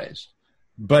traumatized,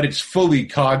 but it's fully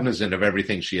cognizant of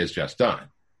everything she has just done.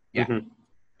 Yeah.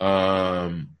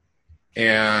 Mm-hmm.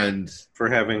 And for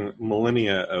having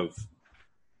millennia of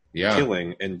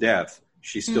killing and death,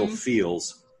 she still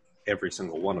feels every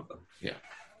single one of them. Yeah.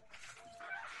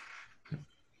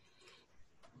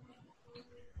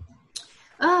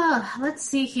 Let's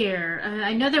see here.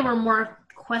 I know there were more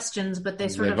questions, but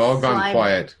they've all gone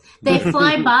quiet. They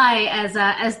fly by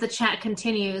as the chat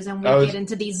continues, and we get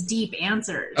into these deep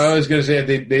answers. I was going to say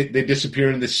they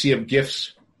disappear in the sea of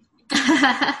gifts.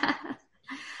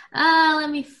 Let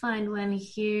me find one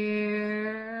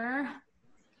here.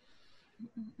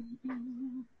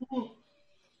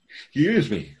 Excuse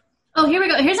me. Oh, here we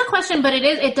go. Here's a question, but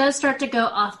it does start to go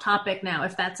off topic now,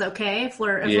 if that's okay, if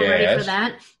we're ready for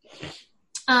that.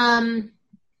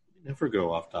 Never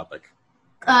go off topic.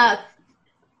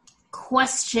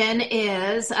 Question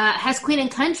is, has Queen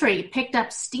and Country picked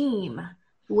up steam?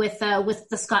 with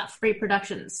the Scot-Free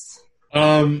Productions?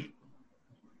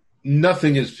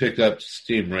 Nothing has picked up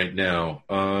steam right now.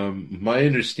 My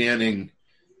understanding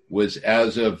was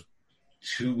as of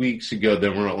 2 weeks ago,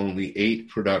 there were only 8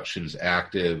 productions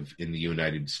active in the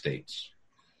United States.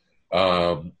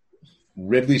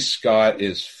 Ridley Scott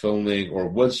is filming or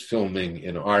was filming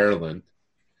in Ireland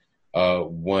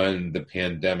when the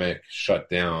pandemic shut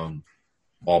down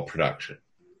all production.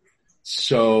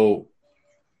 So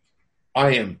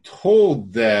I am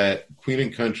told that Queen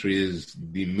and Country is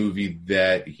the movie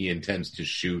that he intends to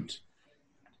shoot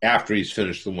after he's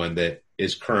finished the one that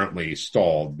is currently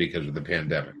stalled because of the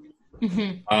pandemic.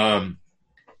 Mm-hmm.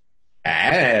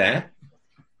 I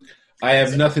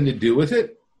have nothing to do with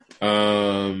it.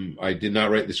 I did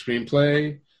not write the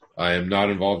screenplay. I am not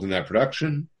involved in that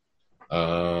production.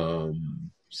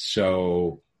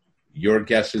 So your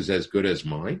guess is as good as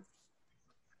mine.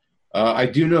 I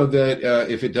do know that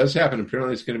if it does happen,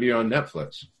 apparently it's going to be on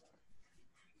Netflix.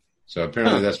 So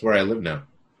apparently that's where I live now.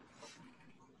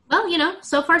 Well,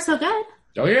 so far so good.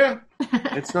 Oh, yeah.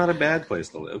 It's not a bad place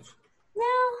to live. No,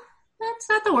 that's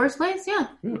not the worst place, yeah.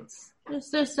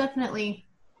 There's definitely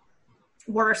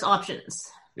worse options.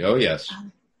 Oh, yes.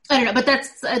 I don't know, but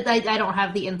that's I don't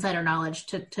have the insider knowledge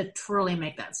to truly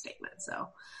make that statement. So,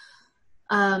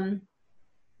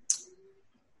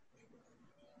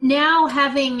 now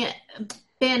having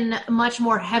been much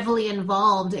more heavily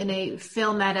involved in a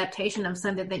film adaptation of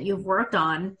something that you've worked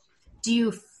on, do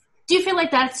you feel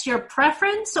like that's your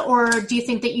preference, or do you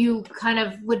think that you kind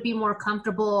of would be more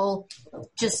comfortable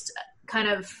just kind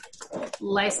of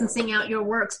licensing out your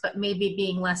works, but maybe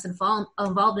being less involved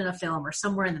in a film, or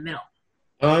somewhere in the middle?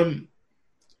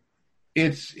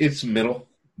 It's middle.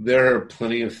 There are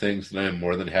plenty of things that I'm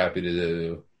more than happy to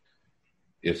do.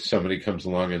 If somebody comes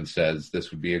along and says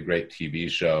this would be a great TV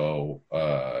show,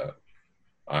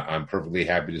 I'm perfectly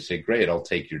happy to say, great, I'll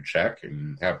take your check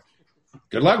and have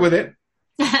good luck with it.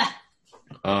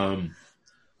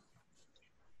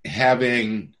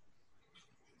 Having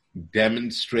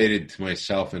demonstrated to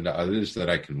myself and to others that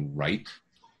I can write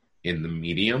in the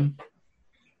medium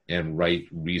and write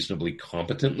reasonably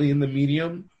competently in the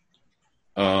medium,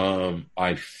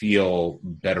 I feel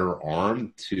better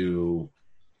armed to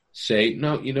say,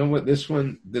 no, you know what, this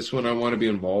one I want to be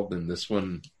involved in, this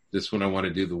one I want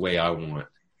to do the way I want.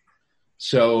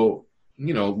 So,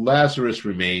 Lazarus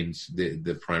remains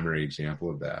the primary example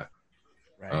of that.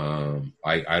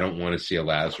 Right. I don't want to see a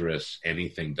Lazarus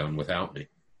anything done without me.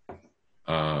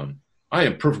 I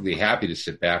am perfectly happy to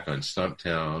sit back on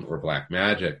Stumptown or Black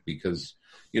Magic because,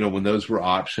 when those were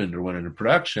optioned or went into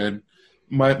production,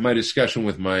 my discussion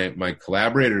with my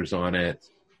collaborators on it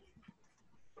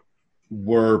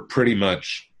were pretty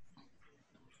much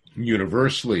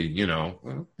universally,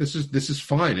 well, this is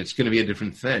fine. It's going to be a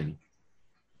different thing.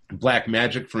 Black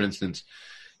Magic, for instance,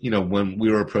 when we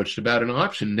were approached about an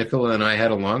option, Nicola and I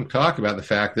had a long talk about the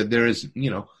fact that there is,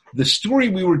 the story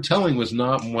we were telling was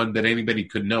not one that anybody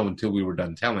could know until we were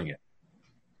done telling it.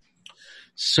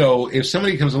 So if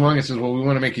somebody comes along and says, well, we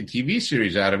want to make a TV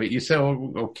series out of it, you say,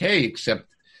 well, okay, except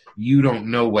you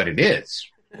don't know what it is.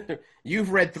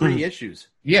 You've read 3 issues.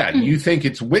 Yeah, you think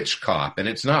it's Witch Cop, and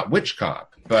it's not Witch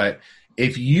Cop. But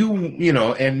if you,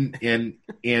 and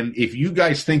if you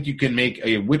guys think you can make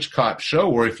a Witch Cop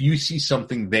show, or if you see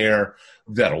something there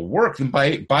that'll work, then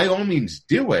by all means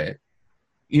do it.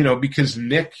 Because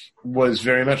Nick was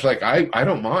very much like, I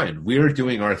don't mind. We're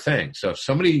doing our thing. So if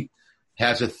somebody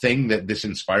has a thing that this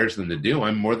inspires them to do,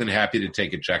 I'm more than happy to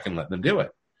take a check and let them do it.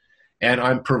 And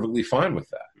I'm perfectly fine with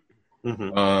that.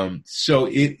 Mm-hmm. So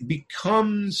it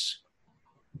becomes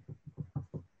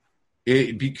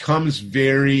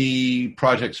very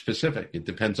project specific. It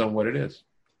depends on what it is.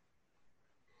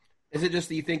 Is it just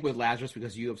that you think with Lazarus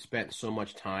because you have spent so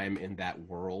much time in that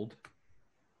world?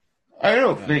 I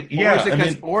don't think.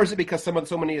 Yeah, or is it because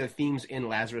so many of the themes in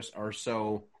Lazarus are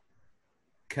so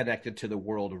connected to the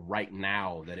world right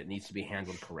now that it needs to be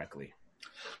handled correctly?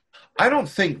 I don't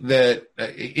think that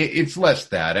it's less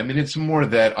that. It's more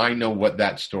that I know what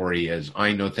that story is.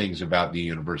 I know things about the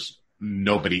universe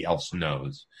nobody else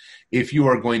knows. If you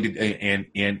are going to,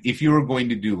 and if you are going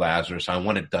to do Lazarus, I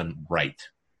want it done right.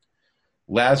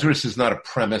 Lazarus is not a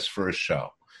premise for a show.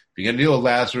 If you're going to do a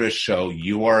Lazarus show,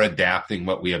 you are adapting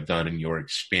what we have done and you're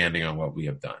expanding on what we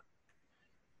have done.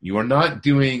 You are not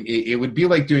doing, it would be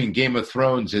like doing Game of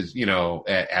Thrones as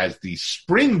the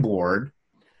springboard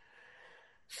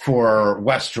for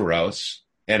Westeros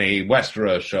and a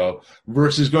Westeros show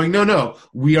versus going, no,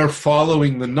 we are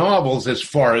following the novels as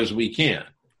far as we can.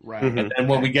 Right. Mm-hmm. And then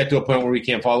when we get to a point where we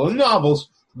can't follow the novels,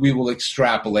 we will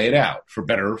extrapolate out for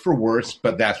better or for worse,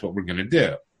 but that's what we're going to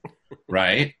do.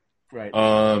 right? Right.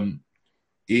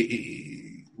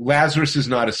 Lazarus is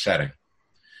not a setting.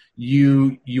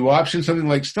 You option something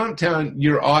like Stumptown,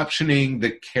 you're optioning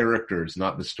the characters,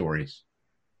 not the stories.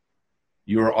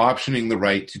 You're optioning the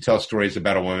right to tell stories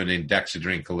about a woman named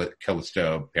Dexedrine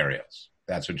Callisto Perios.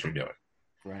 That's what you're doing.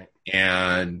 Right.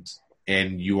 And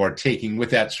you are taking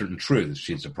with that certain truths.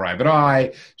 She's a private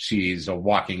eye. She's a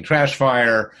walking trash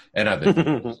fire, and other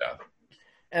stuff.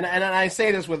 And I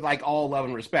say this with like all love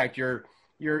and respect. You're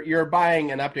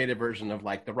buying an updated version of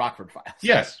like the Rockford Files.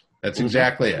 Yes, that's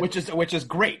exactly it. Which is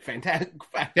great, fantastic,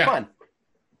 yeah. fun.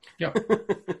 Yeah,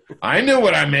 I knew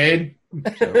what I made.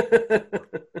 So.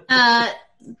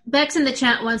 Bex in the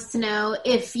chat wants to know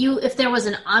if there was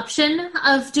an option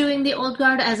of doing the Old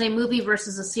Guard as a movie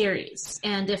versus a series,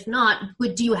 and if not,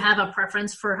 do you have a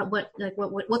preference for what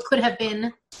could have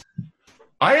been?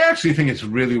 I actually think it's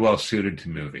really well suited to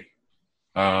movie.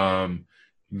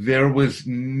 There was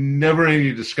never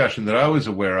any discussion that I was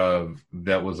aware of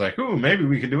that was like, "Oh, maybe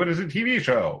we could do it as a TV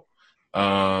show."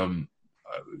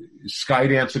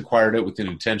 Skydance acquired it with an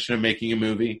intention of making a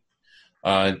movie.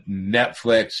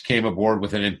 Netflix came aboard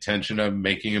with an intention of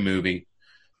making a movie.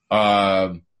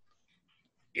 And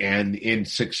in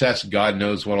success, God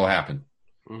knows what'll happen.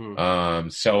 Mm-hmm.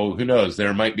 So who knows?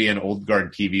 There might be an Old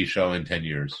Guard TV show in 10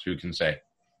 years. Who can say?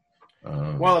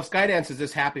 Well, if Skydance is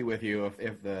this happy with you,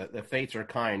 if the fates are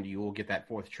kind, you will get that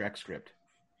 4th Trek script.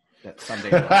 That Sunday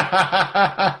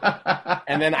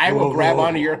and then I will grab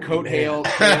onto your coattails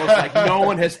like no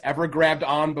one has ever grabbed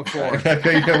on before.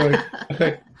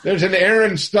 There's an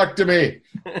errand stuck to me.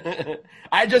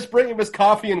 I just bring him his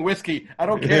coffee and whiskey. I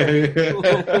don't care.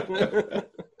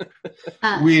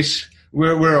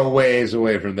 We're a ways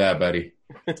away from that, buddy.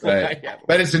 But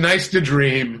it's nice to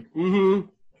dream. Mm-hmm.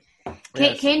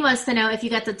 Kane wants to know if you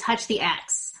got to touch the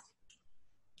axe.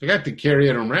 I got to carry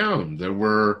it around. There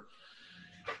were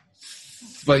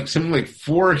something like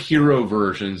 4 hero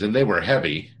versions, and they were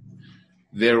heavy.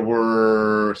 There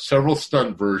were several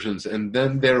stunt versions, and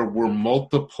then there were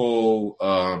multiple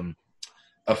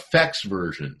effects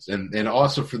versions, and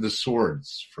also for the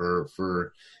swords,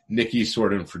 for Nikki's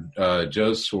sword and for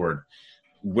Joe's sword,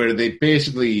 where they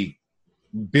basically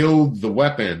build the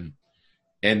weapon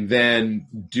and then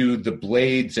do the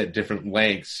blades at different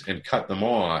lengths and cut them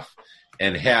off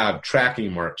and have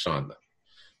tracking marks on them.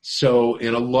 So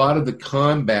in a lot of the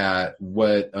combat,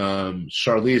 what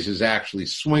Charlize is actually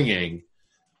swinging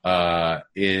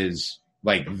is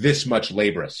like this much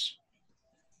labris,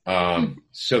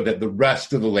 so that the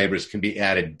rest of the labris can be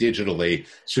added digitally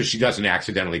so she doesn't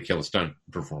accidentally kill a stunt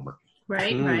performer.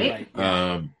 Right.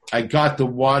 I got to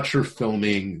watch her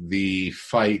filming the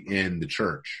fight in the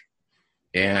church.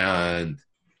 And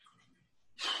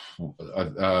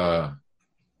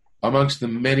amongst the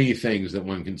many things that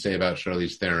one can say about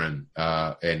Charlize Theron,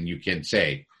 and you can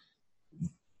say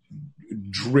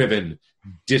driven,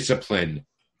 disciplined,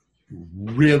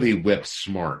 really whip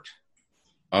smart.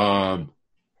 And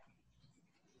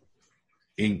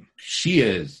she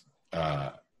is,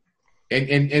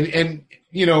 and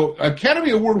you know,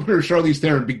 Academy Award winner Charlize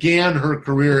Theron began her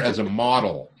career as a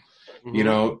model. Mm-hmm. You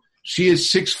know, she is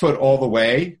 6 foot all the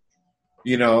way.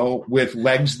 You know, with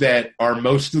legs that are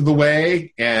most of the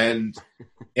way and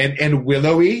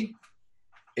willowy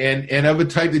and of a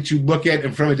type that you look at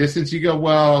and from a distance you go,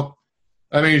 well,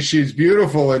 I mean, she's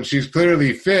beautiful and she's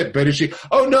clearly fit, but is she?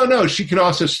 Oh, no, she can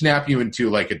also snap you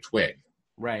into like a twig.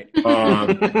 Right.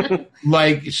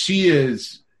 Like she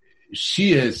is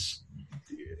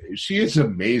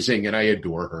amazing and I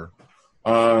adore her.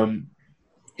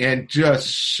 And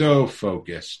just so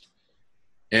focused.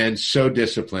 And so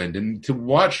disciplined. And to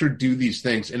watch her do these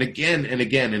things, and again, and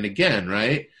again, and again,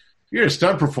 right? If you're a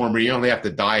stunt performer, you only have to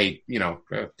die, you know,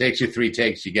 it takes you 3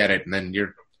 takes, you get it, and then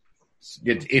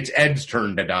it's Ed's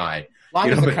turn to die. Long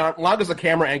as the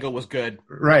camera angle was good.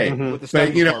 Right. Mm-hmm. With the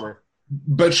stunt performer.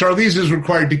 But Charlize is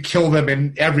required to kill them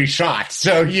in every shot.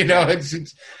 So, you know, it's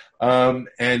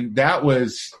and that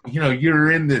was, you know, you're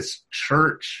in this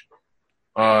church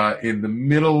in the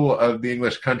middle of the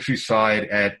English countryside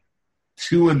at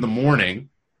 2 a.m.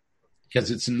 because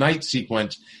it's a night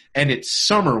sequence and it's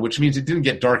summer, which means it didn't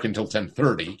get dark until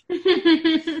 10:30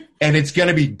 and it's going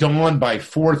to be dawn by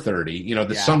 4:30. You know,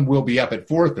 the sun will be up at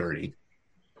 4:30.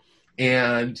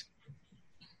 And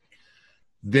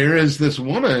there is this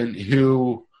woman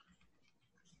who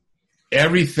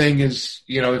everything is,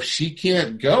 you know, if she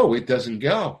can't go, it doesn't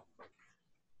go.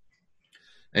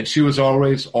 And she was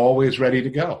always ready to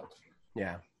go.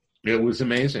 Yeah. It was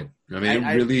amazing. I mean,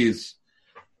 it really is.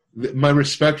 My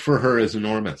respect for her is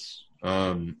enormous.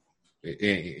 In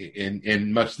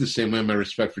much the same way my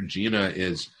respect for Gina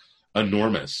is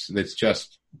enormous. It's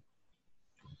just,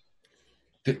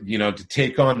 to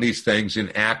take on these things in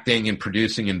acting and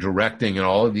producing and directing and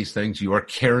all of these things, you are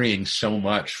carrying so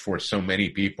much for so many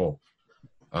people.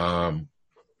 Well,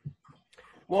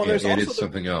 there's also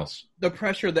something else. The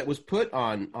pressure that was put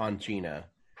on Gina,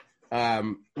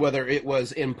 whether it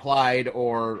was implied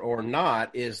or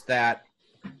not, is that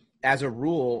as a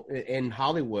rule in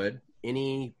Hollywood,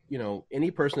 any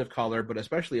person of color, but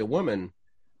especially a woman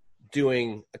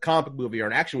doing a comic movie or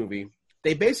an action movie,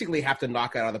 they basically have to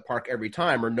knock it out of the park every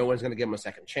time, or no one's going to give them a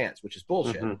second chance, which is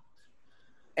bullshit. Mm-hmm.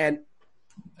 And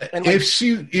if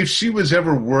she was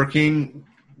ever working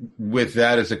with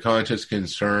that as a conscious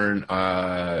concern,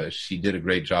 she did a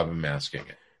great job of masking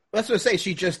it. That's what I say.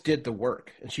 She just did the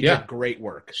work, and she did great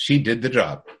work. She did the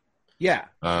job. Yeah,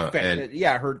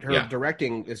 her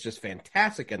directing is just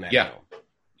fantastic in that film.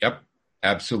 Yep,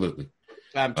 absolutely.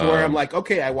 To where I'm like,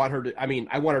 okay, I want her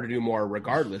to do more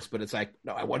regardless, but it's like,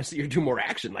 no, I want to see her do more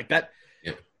action like that.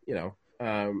 Yeah.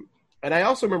 And I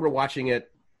also remember watching it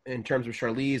in terms of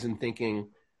Charlize and thinking,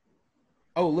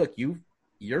 oh, look,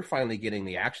 you're finally getting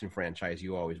the action franchise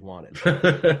you always wanted.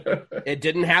 It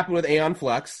didn't happen with Aeon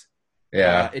Flux.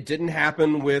 Yeah. It didn't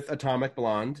happen with Atomic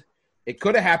Blonde. It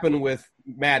could have happened with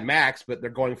Mad Max, but they're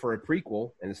going for a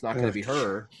prequel, and it's not going to be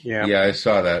her. Yeah, I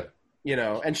saw that.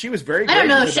 And she was very. I don't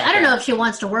know if she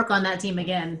wants to work on that team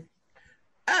again.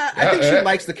 I think she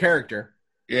likes the character.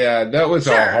 Yeah, that was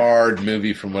a hard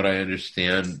movie, from what I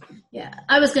understand. Yeah,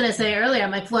 I was going to say earlier, I'm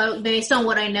like, well, based on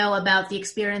what I know about the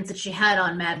experience that she had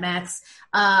on Mad Max,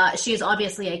 she is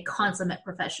obviously a consummate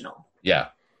professional. Yeah,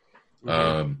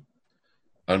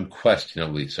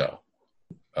 unquestionably so.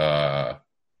 But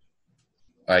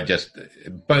that's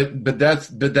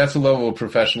a level of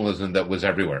professionalism that was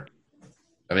everywhere.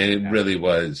 I mean, it really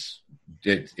was.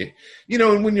 And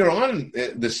when you're on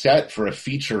the set for a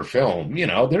feature film,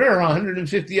 there are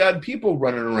 150 odd people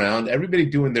running around, everybody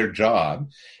doing their job,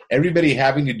 everybody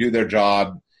having to do their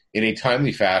job in a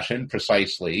timely fashion,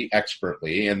 precisely,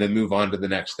 expertly, and then move on to the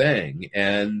next thing.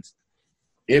 And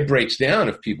it breaks down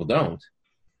if people don't.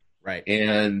 Right.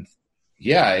 And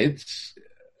I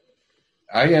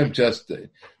am just the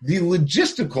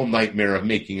logistical nightmare of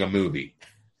making a movie.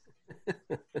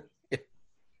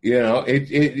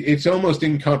 It's almost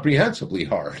incomprehensibly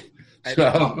hard.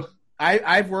 So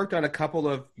I've worked on a couple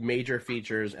of major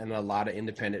features and a lot of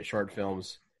independent short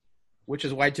films, which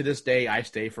is why to this day I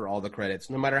stay for all the credits.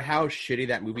 No matter how shitty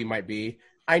that movie might be,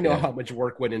 I know how much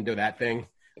work went into that thing.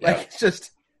 Like, it's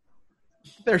just,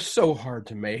 they're so hard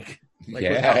to make,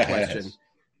 without question.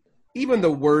 Even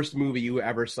the worst movie you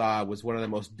ever saw was one of the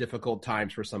most difficult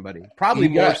times for somebody. Probably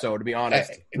more so, to be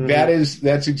honest.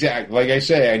 That's exactly, like I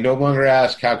say, I no longer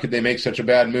ask how could they make such a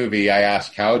bad movie. I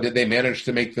ask how did they manage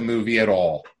to make the movie at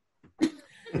all.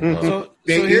 So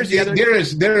here's the other.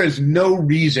 There is no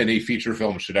reason a feature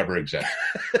film should ever exist.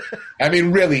 I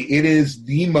mean, really, it is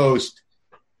the most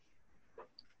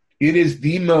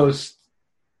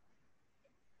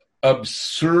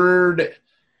absurd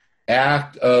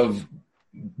act of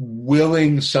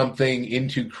willing something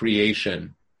into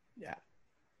creation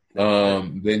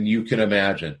than you can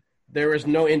imagine. There is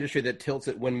no industry that tilts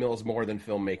at windmills more than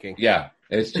filmmaking. Yeah,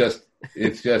 it's just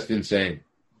insane.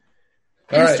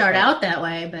 Didn't start out that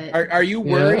way, but are you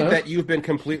worried that you've been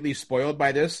completely spoiled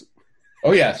by this?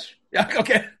 Oh yes. Yeah.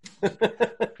 Okay.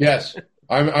 Yes,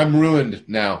 I'm ruined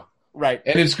now. Right.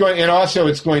 And it's going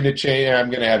to change. I'm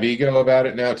going to have ego about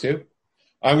it now too.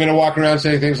 I'm going to walk around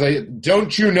saying things like,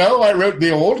 "Don't you know I wrote The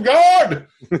Old Guard?"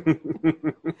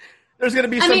 There's going to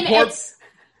be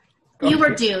You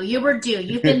were due.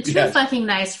 You've been too fucking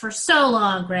nice for so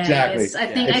long, Greg.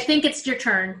 Exactly. I think it's your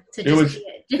turn to be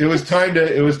it. It was time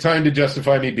to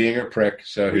justify me being a prick.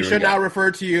 So we should now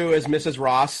refer to you as Mrs.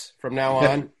 Ross from now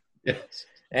on. Yes.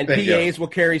 And PAs will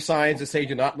carry signs that say,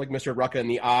 "Do not look Mr. Rucka in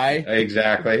the eye."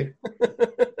 Exactly.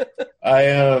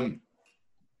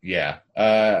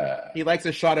 He likes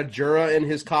a shot of Jura in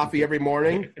his coffee every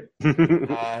morning.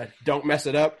 Don't mess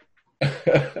it up.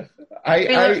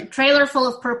 Trailer full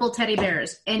of purple teddy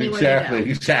bears. Anywhere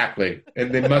Exactly.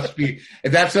 And they must be.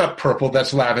 That's not purple.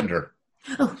 That's lavender.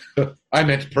 Oh. I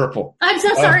meant purple. I'm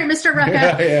so sorry, Mr.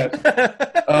 Rucka.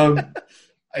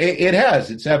 It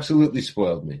has. It's absolutely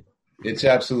spoiled me.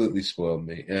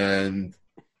 And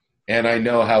I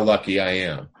know how lucky I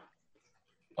am.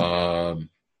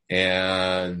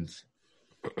 And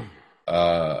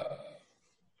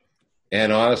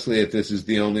honestly, if this is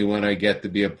the only one I get to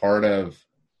be a part of,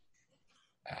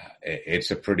 it's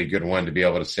a pretty good one to be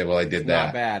able to say, well, I did that.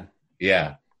 Not bad.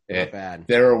 Yeah. Not bad.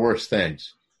 There are worse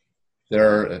things.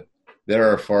 There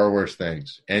are far worse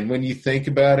things. And when you think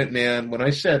about it, man, when I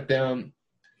sat down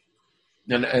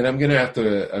And I'm gonna have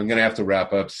to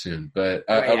wrap up soon. But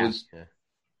I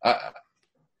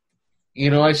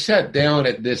sat down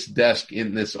at this desk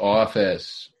in this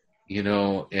office,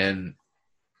 and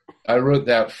I wrote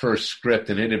that first script,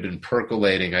 and it had been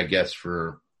percolating, I guess,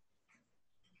 for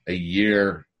a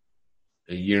year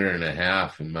and a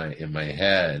half in my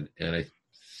head, and I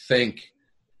think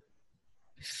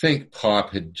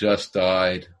Pop had just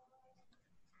died,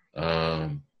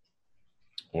 or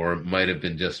it might have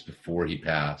been just before he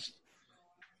passed.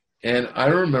 And I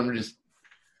remember just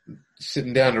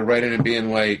sitting down to write it and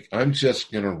being like, I'm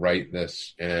just going to write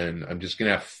this and I'm just going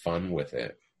to have fun with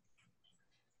it.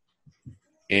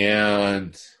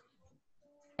 And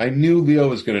I knew Leo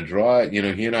was going to draw it.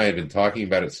 He and I had been talking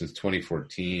about it since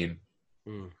 2014.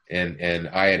 And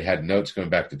I had notes going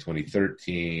back to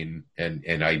 2013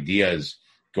 and ideas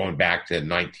going back to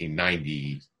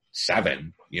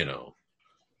 1997,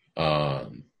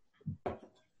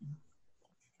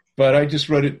 but I just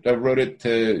wrote it. I wrote it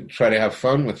to try to have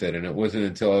fun with it, and it wasn't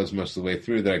until I was most of the way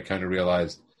through that I kind of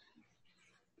realized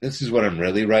this is what I'm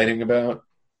really writing about.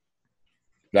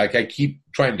 Like I keep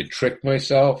trying to trick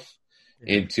myself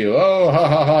into,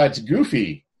 it's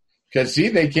goofy because see,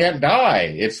 they can't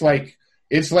die. It's like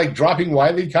dropping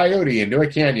Wile E. Coyote into a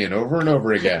canyon over and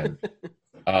over again.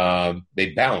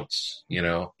 They bounce,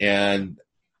 and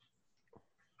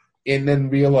then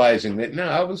realizing that no,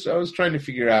 I was trying to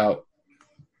figure out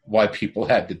why people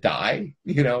had to die,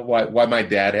 why my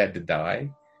dad had to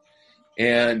die,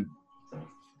 and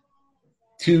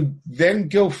to then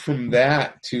go from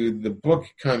that to the book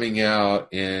coming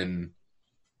out in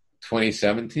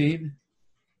 2017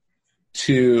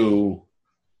 to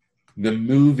the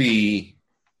movie,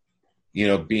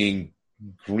 being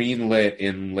greenlit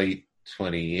in late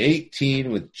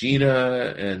 2018 with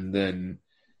Gina, and then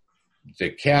the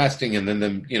casting, and then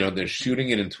they're shooting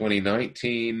it in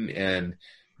 2019. And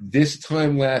this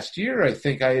time last year, I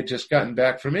think I had just gotten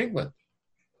back from England.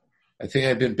 I think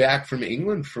I'd been back from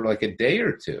England for like a day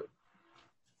or two.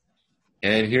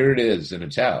 And here it is, and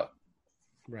it's out.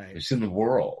 Right. It's in the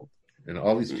world. And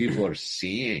all these people are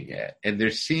seeing it. And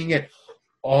they're seeing it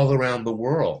all around the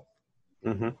world.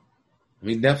 Mm-hmm. I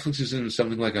mean, Netflix is in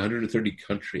something like 130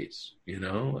 countries,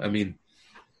 I mean,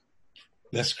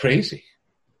 that's crazy.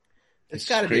 It's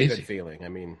got to be a good feeling. I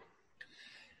mean,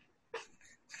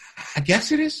 I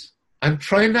guess it is. I'm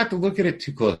trying not to look at it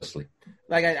too closely.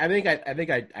 Like I think I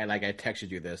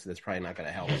texted you this, and it's probably not going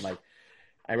to help. Like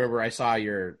I remember I saw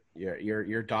your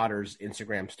daughter's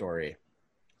Instagram story.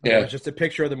 Yeah, it was just a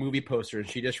picture of the movie poster, and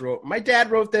she just wrote, "My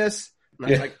dad wrote this." And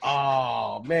I was like,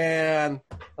 "Oh man!"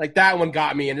 Like that one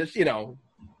got me, and it's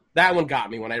that one got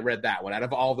me when I read that one. Out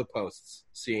of all the posts,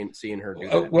 seeing her do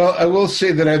that. Well, I will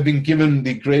say that I've been given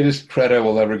the greatest credit I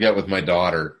will ever get with my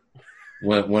daughter.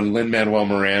 When Lin-Manuel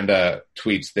Miranda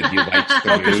tweets that he likes the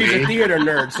movie. Because she's a theater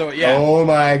nerd, so yeah. Oh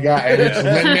my God. And it's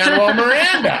Lin-Manuel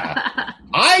Miranda.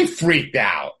 I freaked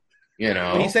out,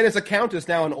 And he said his account is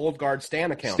now an Old Guard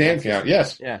Stan account. Stan account,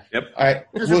 yes. Yeah. Yep.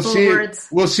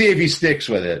 We'll see if he sticks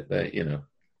with it, but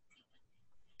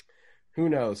Who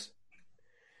knows?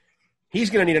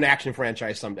 He's going to need an action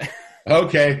franchise someday.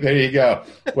 Okay, there you go.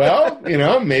 Well,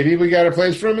 maybe we got a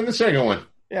place for him in the second one.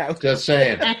 Yeah. Just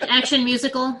saying. Action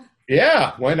musical?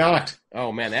 Yeah, why not?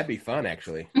 Oh man, that'd be fun.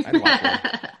 Actually,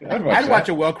 I'd watch watch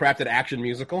a well-crafted action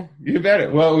musical. You bet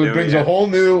it. Well, it brings a whole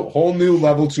new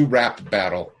level to rap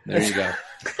battle. There you go.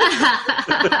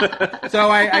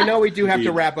 So I know we do have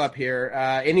to wrap up here.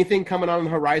 Anything coming on the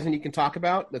horizon you can talk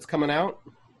about that's coming out?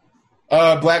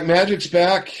 Black Magic's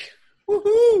back.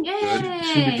 Woohoo! Yay!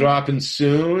 Should be dropping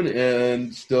soon,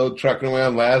 and still trucking away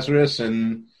on Lazarus.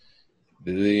 And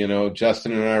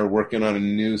Justin and I are working on a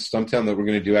new Stumptown that we're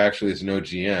going to do actually as an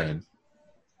OGN.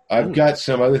 I've got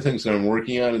some other things that I'm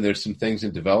working on, and there's some things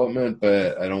in development,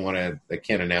 but I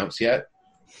can't announce yet.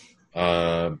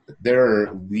 There are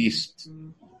at least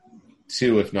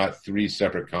 2, if not 3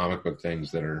 separate comic book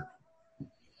things that are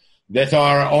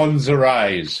on the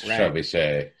rise, shall we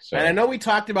say. So. And I know we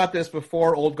talked about this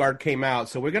before Old Guard came out,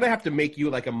 so we're going to have to make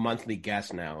you like a monthly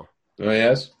guest now. Oh,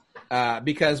 yes?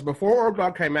 Because before Old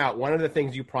Guard came out, one of the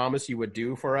things you promised you would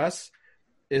do for us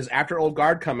is after Old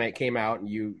Guard came out,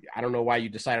 and I don't know why you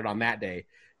decided on that day,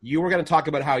 you were going to talk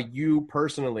about how you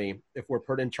personally, if we're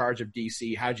put in charge of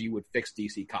DC, how you would fix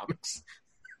DC Comics.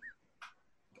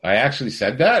 I actually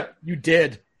said that? You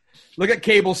did. Look at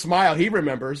Cable smile. He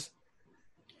remembers.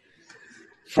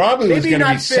 Probably was going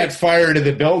to be set fire to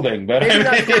the building, but you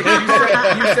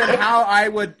said how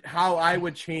I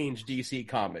would change DC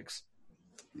Comics.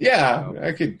 Yeah,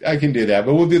 I can do that,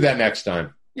 but we'll do that next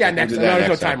time. Yeah, next time. There's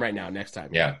no time right now. Next time.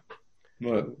 Yeah.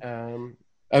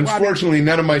 Unfortunately,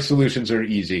 none of my solutions are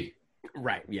easy.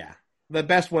 Right, yeah. The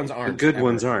best ones aren't. The good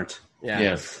ones aren't.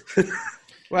 Yeah.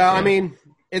 Well, I mean,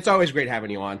 it's always great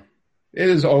having you on. It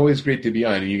is always great to be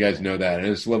on, and you guys know that. And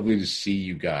it's lovely to see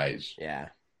you guys. Yeah.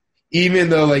 Even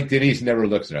though, like, Denise never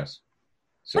looks at us.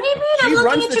 So, what do you mean?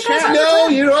 I'm looking at you guys all the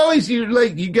no,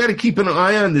 time. you got to keep an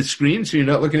eye on the screen so you're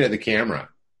not looking at the camera.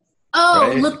 Oh,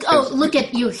 right? Look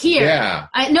at you here. Yeah.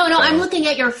 I'm looking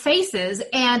at your faces,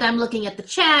 and I'm looking at the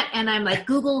chat, and I'm like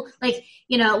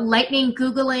lightning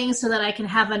Googling so that I can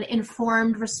have an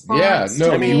informed response. Yeah,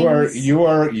 no, you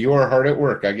are hard at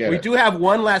work. I get it. We do have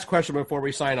one last question before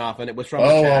we sign off, and it was from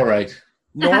the chat. All right.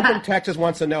 Norm from Texas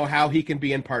wants to know how he can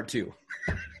be in part 2.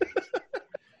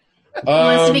 He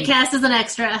wants to be cast as an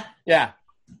extra. Yeah.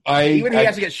 He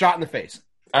has to get shot in the face.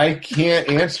 I can't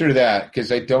answer that because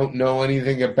I don't know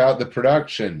anything about the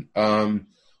production.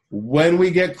 When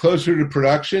we get closer to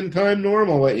production time, Norm,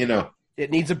 I'll let you know.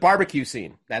 It needs a barbecue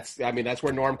scene. That's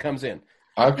where Norm comes in.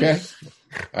 Okay.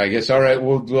 I guess, all right,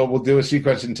 we'll do a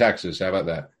sequence in Texas. How about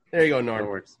that? There you go,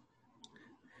 Norm.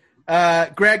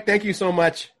 Greg, thank you so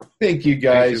much. Thank you,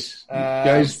 guys.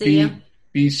 Guys,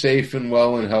 be safe and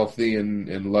well and healthy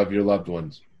and love your loved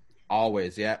ones.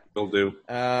 Always, yeah. Will do.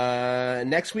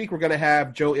 Next week, we're going to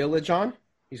have Joe Illidge on.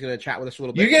 He's going to chat with us a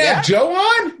little bit. You're going to have Joe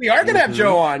on? We are going to have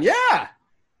Joe on, yeah.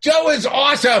 Joe is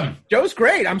awesome. Joe's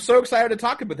great. I'm so excited to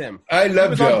talk with him. I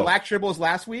love Joe. He was on Black Tribbles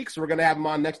last week, so we're going to have him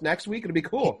on next week. It'll be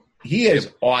cool. He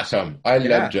is awesome. I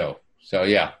love Joe. So,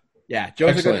 yeah. Yeah,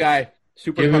 Joe's a good guy.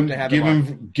 Super pumped to have him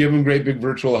on. Give him great big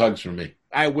virtual hugs from me.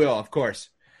 I will, of course.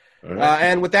 Right.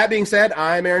 And with that being said,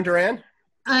 I'm Aaron Duran.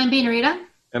 I'm Bean Rita.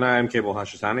 And I'm Cable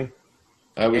Hashitani.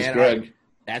 I was Greg.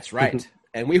 That's right.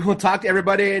 And we will talk to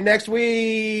everybody next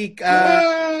week.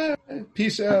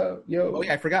 Peace out. Yo. Oh,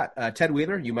 yeah, I forgot. Ted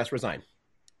Wheeler, you must resign.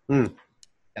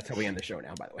 That's how we end the show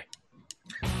now, by the way.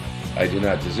 I do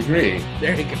not disagree.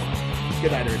 There you go.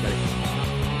 Good night, everybody.